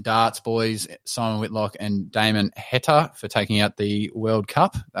Australian darts boys, Simon Whitlock and Damon Heta, for taking out the World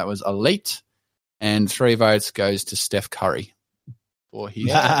Cup. That was elite. And 3 votes goes to Steph Curry for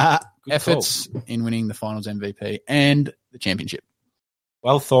his efforts in winning the finals MVP and the championship.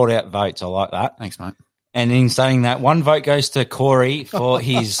 Well thought out votes. I like that. Thanks, mate. And in saying that, 1 vote goes to Corey for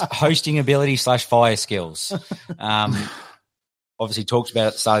his hosting ability / fire skills. Obviously talked about it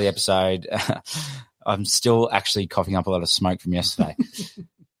at the start of the episode. I'm still actually coughing up a lot of smoke from yesterday.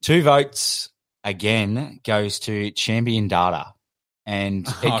 2 votes, again, goes to Champion Data. And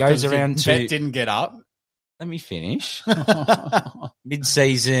it goes around to... Bet didn't get up. Let me finish.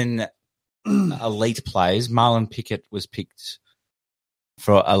 Mid-season elite players. Marlon Pickett was picked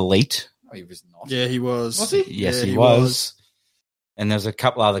for elite. Oh, he was not. Yeah, he was. Was he? Yes, he was. And there's a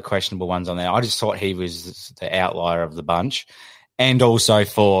couple other questionable ones on there. I just thought he was the outlier of the bunch. And also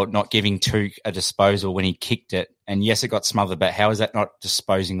for not giving Touk a disposal when he kicked it. And yes, it got smothered, but how is that not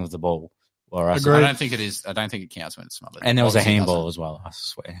disposing of the ball? I don't think it is. I don't think it counts when it's smothered. And there was a handball as well, I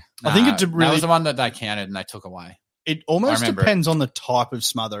swear. I think that was the one that they counted and they took away. It almost depends on the type of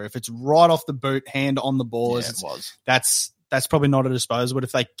smother. If it's right off the boot, hand on the ball, that's probably not a disposal. But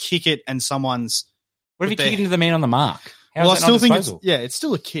if they kick it and someone's... What if you kick it into the man on the mark? I still think it's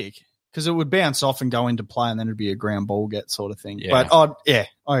still a kick. Because it would bounce off and go into play, and then it'd be a ground ball get sort of thing. Yeah. But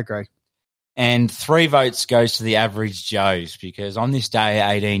I agree. And 3 votes goes to the average Joes, because on this day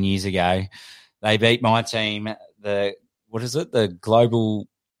 18 years ago, they beat my team, the global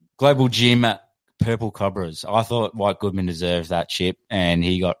gym Purple Cobras. I thought White Goodman deserved that chip, and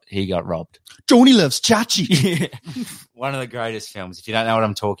he got robbed. Johnny loves Chachi. One of the greatest films. If you don't know what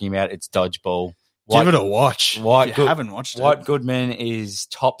I'm talking about, it's Dodgeball. Give it a watch. Haven't watched it. White Goodman is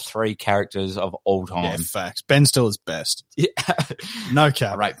top 3 characters of all time. Yeah, facts. Ben Stiller's best. Yeah. No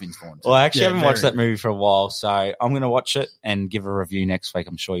cap. I rate Vince Vaughn. Well, I actually haven't watched that movie for a while, so I'm going to watch it and give a review next week.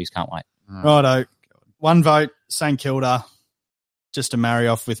 I'm sure you can't wait. Righto. 1 vote, St Kilda, just to marry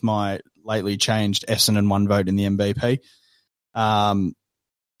off with my lately changed Essendon 1 vote in the MVP.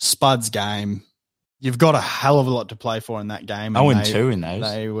 Spud's game. You've got a hell of a lot to play for in that game. 0-2 in those.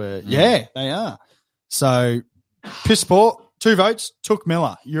 They were, they are. So, piss poor, 2 votes, Took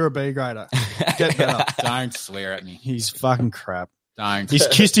Miller. You're a B grader. Get better. Don't swear at me. He's fucking crap. Don't. He's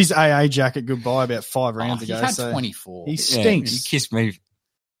kissed his AA jacket goodbye about 5 rounds ago. He's had 24. He stinks. He kissed me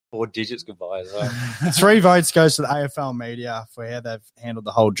 4 digits goodbye as well. 3 votes goes to the AFL media for how they've handled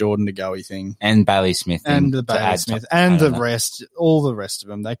the whole Jordan De Goey thing. And Bailey Smith. And the Bailey Smith. And the rest, all the rest of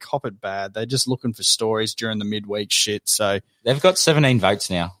them. They cop it bad. They're just looking for stories during the midweek shit. So they've got 17 votes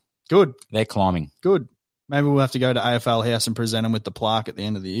now. Good. They're climbing. Good. Maybe we'll have to go to AFL House and present them with the plaque at the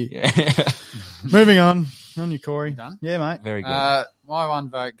end of the year. Yeah. Moving on. On you, Corey. Done? Yeah, mate. Very good. My 1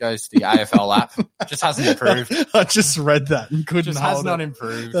 vote goes to the AFL app. Just hasn't improved. I just read that and couldn't Just hold has not it.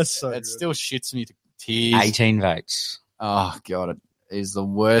 improved. That's so It good. still shits me to tears. 18 votes. Oh, God. It is the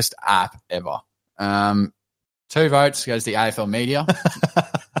worst app ever. 2 votes goes to the AFL media.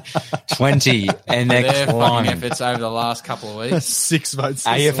 20 and Their next fucking one. efforts over the last couple of weeks. 6 votes.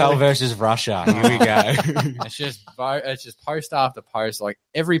 AFL versus Russia. Here we go. It's just post after post. Like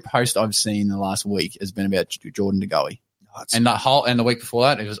every post I've seen in the last week has been about Jordan De Goey. And the week before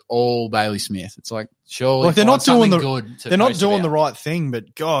that, it was all Bailey Smith. It's like, surely Like they're not doing the the right thing,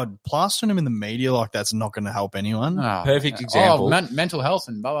 but God, plastering them in the media like that's not going to help anyone. Perfect example. Mental health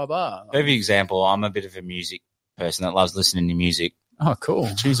and blah, blah, blah. Perfect example. I'm a bit of a music person that loves listening to music. Oh, cool.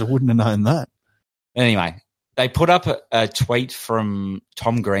 Jeez, I wouldn't have known that. Anyway, they put up a tweet from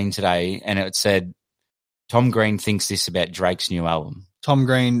Tom Green today, and it said, Tom Green thinks this about Drake's new album. Tom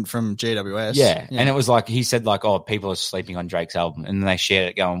Green from GWS. Yeah. And it was like, he said like, oh, people are sleeping on Drake's album. And then they shared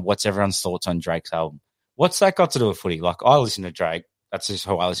it going, what's everyone's thoughts on Drake's album? What's that got to do with footy? Like, I listen to Drake. That's just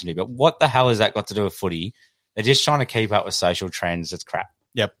who I listen to. But what the hell has that got to do with footy? They're just trying to keep up with social trends. It's crap.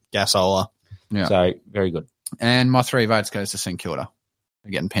 Yep. Gasola. Yeah. So, very good. And my 3 votes goes to St Kilda.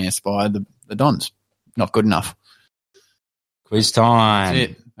 They're getting pantsed by the Dons. Not good enough. Quiz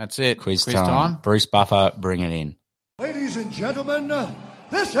time. That's it. Quiz time. Bruce Buffer, bring it in. Ladies and gentlemen,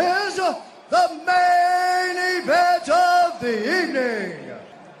 this is the main event of the evening.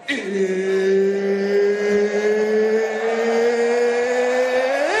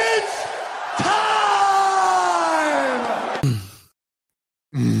 It's time!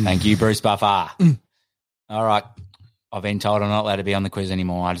 Thank you, Bruce Buffer. All right. I've been told I'm not allowed to be on the quiz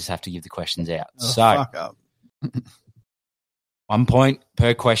anymore. I just have to give the questions out. Fuck up. 1 point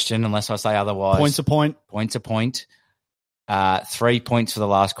per question, unless I say otherwise. Points a point. Points a point. 3 points for the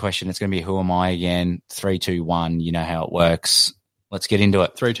last question. It's going to be who am I again? 3, 2, 1. You know how it works. Let's get into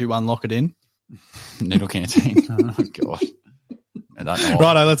it. 3, 2, 1. Lock it in. Needle canteen. Oh, God. I don't know.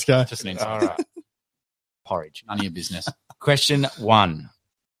 Righto, let's go. Just an All insult. right. Porridge. None of your business. Question 1.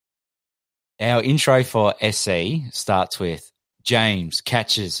 Our intro for SC starts with James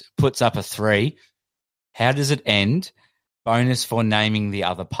catches, puts up a 3. How does it end? Bonus for naming the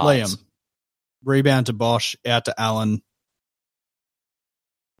other parts. Liam. Rebound to Bosch, out to Allen.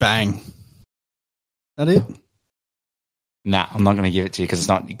 Bang. That it? Nah, I'm not going to give it to you because it's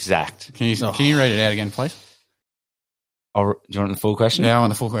not exact. Can you read it out again, please? Do you want the full question? Yeah, I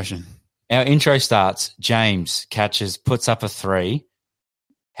want the full question. Our intro starts, James catches, puts up a 3.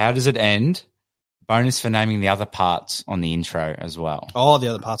 How does it end? Bonus for naming the other parts on the intro as well. Oh, the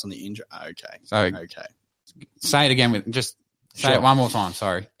other parts on the intro. Okay. Okay. Say it again say it one more time,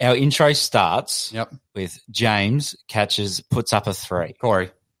 sorry. Our intro starts Yep. with James catches, puts up a 3.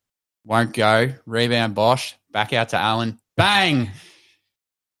 Corey. Won't go. Rebound Bosch. Back out to Allen. Bang!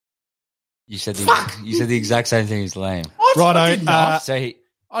 You said the exact same thing as Liam. Righto. So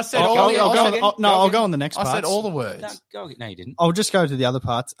I said I'll go on the next part. I said all the words. No, you didn't. I'll just go to the other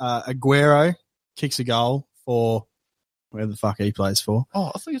parts. Aguero kicks a goal for where the fuck he plays for.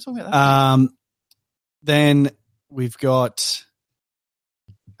 Oh, I thought you were talking about that. Then we've got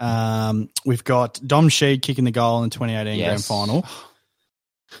Dom Sheed kicking the goal in the 2018 Grand Final.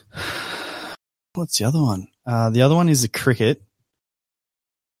 What's the other one? The other one is the cricket.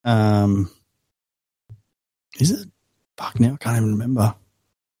 Is it? Fuck, now I can't even remember.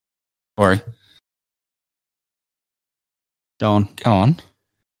 Corey. Go on.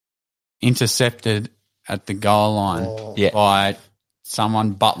 intercepted at the goal line by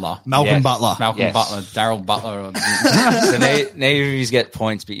someone Butler. Malcolm Butler. Daryl Butler. So neither of you get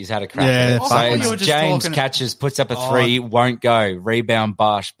points, but you've had a crack at it. So it's James catches, puts up a 3, won't go. Rebound,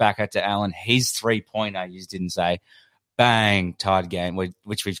 Bosch, back out to Allen. His 3-pointer, you didn't say. Bang, tied game,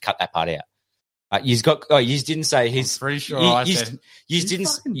 which we've cut that part out. You didn't say his. I'm pretty sure I said.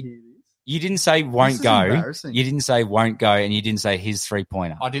 You didn't say won't go. You didn't say won't go, and you didn't say his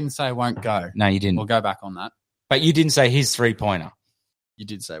 3-pointer. I didn't say won't go. No, you didn't. We'll go back on that. But you didn't say his 3-pointer. You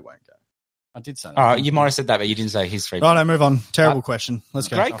did say won't go. I did say that. All right, you might have said that, but you didn't say his 3-pointer. Right, move on. Terrible question. Let's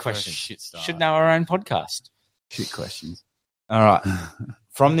go. Great question. Should know our own podcast. Shit questions. All right.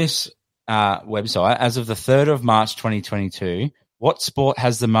 From this website, as of the 3rd of March 2022, what sport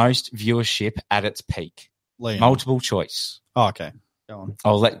has the most viewership at its peak? Liam. Multiple choice. Oh, okay. Go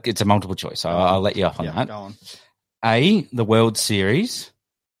on. It's a multiple choice. I'll let you off on that. Go on. A, the World Series.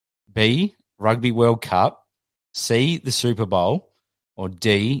 B, Rugby World Cup. C, the Super Bowl. Or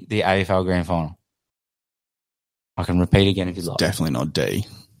D, the AFL Grand Final. I can repeat again if you'd like. Definitely not D.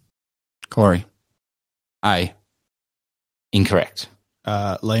 Corey. A. Incorrect.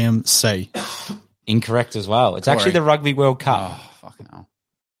 Liam, C. Incorrect as well. It's actually the Rugby World Cup. Oh, fucking hell.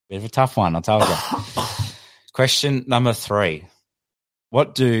 Bit of a tough one, I'll tell you. Question number 3.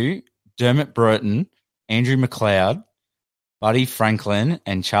 What do Dermot Brereton, Andrew McLeod, Buddy Franklin,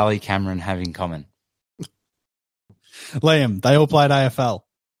 and Charlie Cameron have in common? Liam, they all played AFL.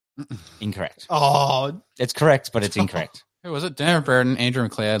 Incorrect. Oh. It's correct, but it's incorrect. Who was it? Dermot Brereton, Andrew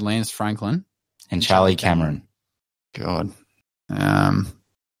McLeod, Lance Franklin. And Charlie Cameron. God.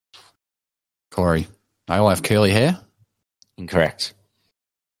 Corey. They all have curly hair? Incorrect.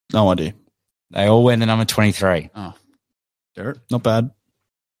 No idea. They all wear the number 23. Oh. Derek, not bad.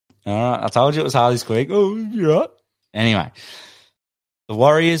 All right. I told you it was hard this week. Oh, you're right. Anyway, the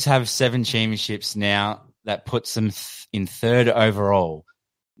Warriors have 7 championships now. That puts them in 3rd overall.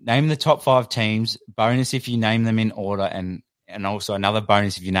 Name the top 5 teams. Bonus if you name them in order, and also another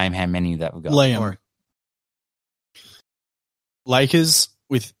bonus if you name how many that we've got. Liam. Lakers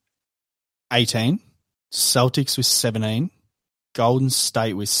with 18. Celtics with 17. Golden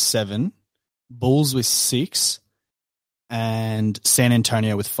State with 7. Bulls with 6. And San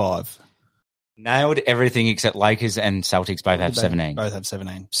Antonio with 5. Nailed everything except Lakers and Celtics both have 17. Both have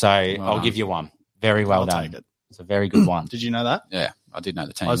 17. So I'll give you one. Very well done. Take it. It's a very good one. Did you know that? Yeah, I did know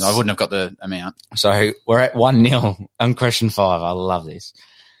the teams. I wouldn't have got the amount. So we're at 1-0 on question 5. I love this.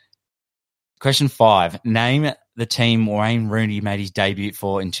 Question 5. Name the team Wayne Rooney made his debut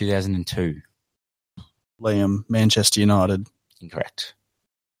for in 2002. Liam, Manchester United. Incorrect.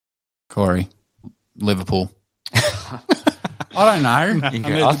 Corey, Liverpool. I don't know.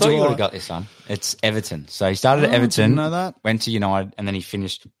 I thought you would have got this one. It's Everton. So he started at Everton, know that. went to United, and then he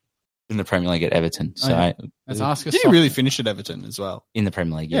finished in the Premier League at Everton. So Let's ask us. Did he really finish at Everton as well? in the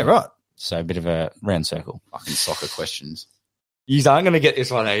Premier League, Yeah, right. So a bit of a round circle. Fucking soccer questions. You aren't going to get this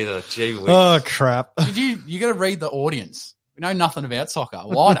one either. Gee whiz. Oh, crap. You got to read the audience. We know nothing about soccer.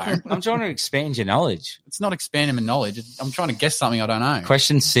 Well, I don't. I'm trying to expand your knowledge. It's not expanding my knowledge. I'm trying to guess something I don't know.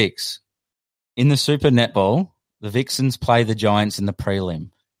 Question 6. In the Super Netball, the Vixens play the Giants in the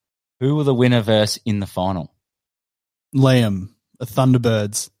prelim. Who will the winner verse in the final? Liam, the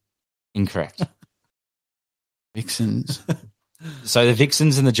Thunderbirds. Incorrect. Vixens. So the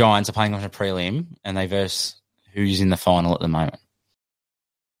Vixens and the Giants are playing on a prelim, and they verse who's in the final at the moment.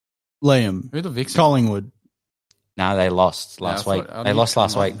 Liam. Who are the Vixens? Collingwood. No, they lost last week. They lost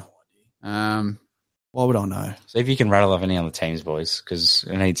last week. Why would I know? See if you can rattle off any other teams, boys, because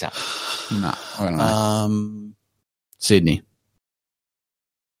it needs that. No, I don't know. Sydney.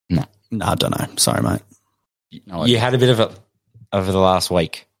 No, I don't know. Sorry, mate. You had a bit of it over the last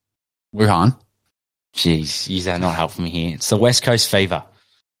week. Wuhan. Jeez, you are not helping me here. It's the West Coast Fever.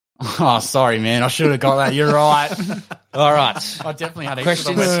 Oh, sorry, man. I should have got that. You're right. All right. I definitely had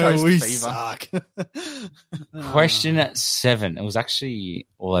Question. West Coast We fever. suck. Question 7. It was actually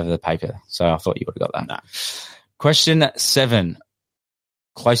all over the paper, so I thought you would have got that. No. Question 7.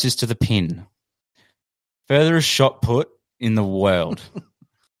 Closest to the pin. Furthest shot put in the world.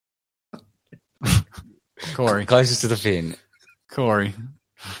 Corey. Closest to the pin. Corey.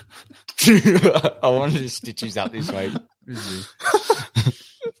 I wanted to stitch these up this week.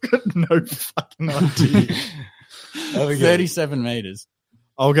 Got no fucking idea. 37 metres.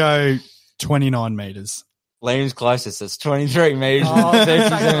 I'll go 29 metres. Liam's closest. It's 23 metres. Oh,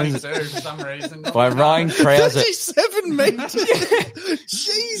 37 for some reason. by Ryan Krause. 37 metres?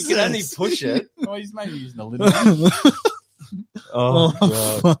 Jesus. You can only push it. Oh, he's maybe using a little one. Oh,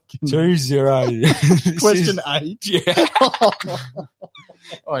 God. 2-0. Question 8. Yeah.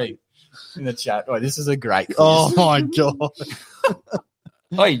 Oi, in the chat. Oh, this is a great quiz. Oh my god!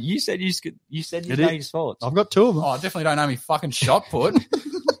 Oh, you said you know your sports. I've got two of them. Oh, I definitely don't know me fucking shot put.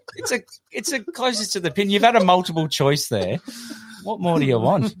 It's a closest to the pin. You've had a multiple choice there. What more do you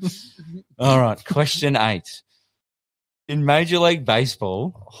want? All right, question 8. In Major League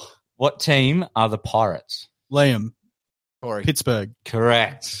Baseball, what team are the Pirates? Liam. Corey. Pittsburgh.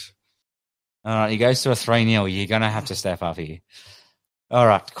 Correct. All right, he goes to a 3-0. You're going to have to step up here. All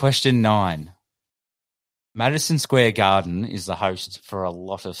right, question 9. Madison Square Garden is the host for a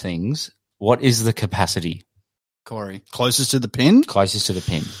lot of things. What is the capacity? Corey. Closest to the pin? Closest to the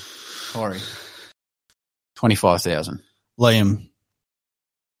pin. Corey. 25,000. Liam.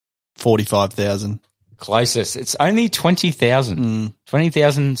 45,000. Closest. It's only 20,000.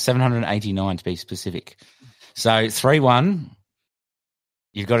 20,789 to be specific. So 3-1.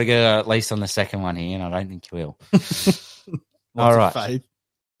 You've got to get at least on the second one here, and I don't think you will. All right. Faith?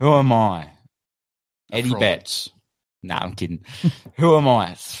 Who am I? Eddie Betts. No, I'm kidding. Who am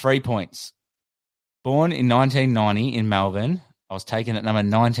I? 3 points. Born in 1990 in Melbourne. I was taken at number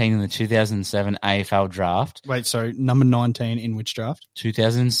 19 in the 2007 AFL draft. Wait, sorry, number 19 in which draft?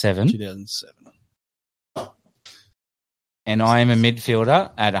 2007. 2007. And I am a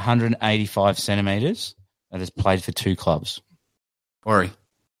midfielder at 185 centimetres that has played for 2 clubs. Corey.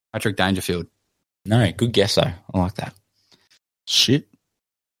 Patrick Dangerfield. No, good guess though. I like that. Shit.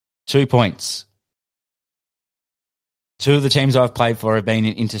 2 points. 2 of the teams I've played for have been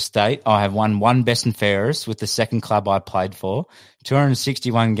in interstate. I have won 1 best and fairest with the second club I played for,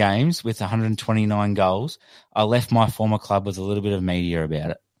 261 games with 129 goals. I left my former club with a little bit of media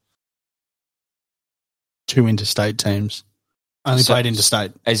about it. 2 interstate teams. Only played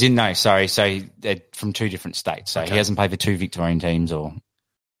interstate. As in, no, sorry. So they're from 2 different states. So he hasn't played for 2 Victorian teams or...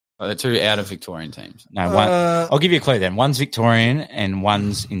 Oh, they're 2 out of Victorian teams. No, one. I'll give you a clue then. One's Victorian and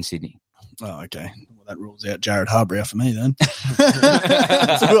one's in Sydney. Oh, okay. Well, that rules out Jared Harbury for me then.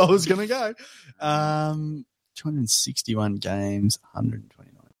 That's where I was going to go. 261 games,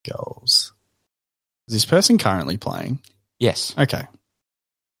 129 goals. Is this person currently playing? Yes. Okay.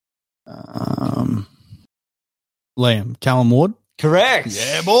 Liam, Callum Ward? Correct.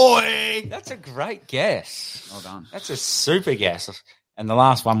 Yeah, boy. That's a great guess. Well done. That's a super guess. And the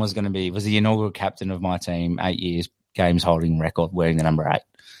last one was the inaugural captain of my team, 8 years, games holding record, wearing the number 8.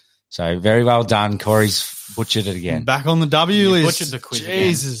 So very well done. Corey's butchered it again. Back on the W list. Butchered the quiz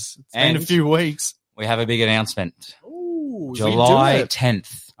Jesus. It's been a few weeks. We have a big announcement. Ooh, July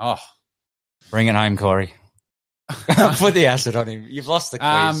 10th. Oh. Bring it home, Corey. Put the acid on him. You've lost the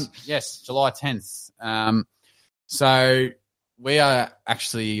quiz. Yes, July 10th. So we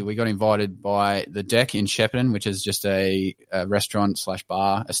got invited by The Deck in Shepparton, which is just a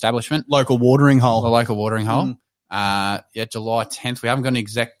restaurant/bar establishment. Local watering hole. The local watering hole. July 10th. We haven't got an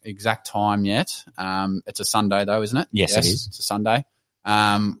exact time yet. It's a Sunday though, isn't it? Yes, it is. It's a Sunday.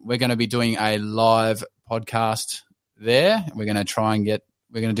 We're going to be doing a live podcast there. We're going to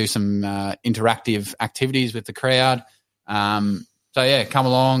do some interactive activities with the crowd. Come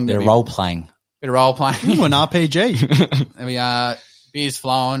along. They're role playing. Bit of role playing. Ooh, an RPG. There'll be beers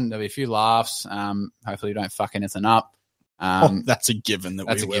flowing. There'll be a few laughs. Hopefully you don't fuck anything up. That's a given that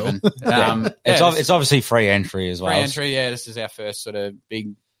that's we a will. Given. It's obviously free entry as well. Free entry, yeah. This is our first sort of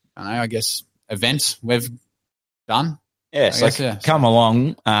big, event we've done. Yeah, come along.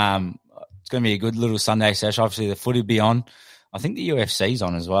 It's going to be a good little Sunday session. Obviously, the footy will be on. I think the UFC's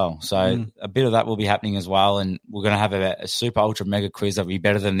on as well. So a bit of that will be happening as well. And we're going to have a super ultra mega quiz that'll be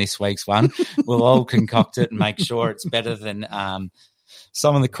better than this week's one. We'll all concoct it and make sure it's better than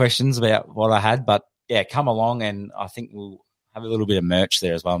some of the questions about what I had. But, yeah, come along and I think we'll have a little bit of merch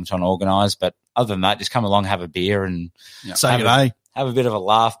there as well. I'm trying to organise. But other than that, just come along, have a beer and say good day. Have a bit of a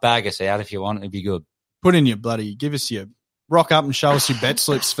laugh, bag us out if you want. It'd be good. Put in give us your rock up and show us your bet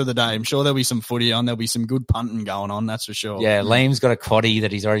slips for the day. I'm sure there'll be some footy on. There'll be some good punting going on, that's for sure. Yeah, Liam's got a quaddie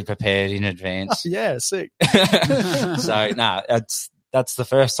that he's already prepared in advance. Yeah, sick. So, that's the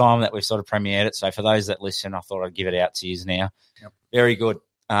first time that we've sort of premiered it. So, for those that listen, I thought I'd give it out to you now. Yep. Very good.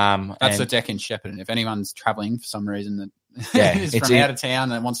 That's The Deck in Shepparton. If anyone's travelling for some reason that is it's from out of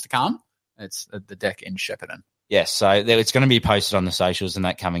town and wants to come, it's The Deck in Shepparton. Yes, so it's going to be posted on the socials and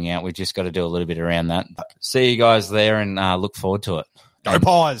that coming out. We've just got to do a little bit around that. But see you guys there and look forward to it. Go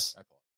Pies!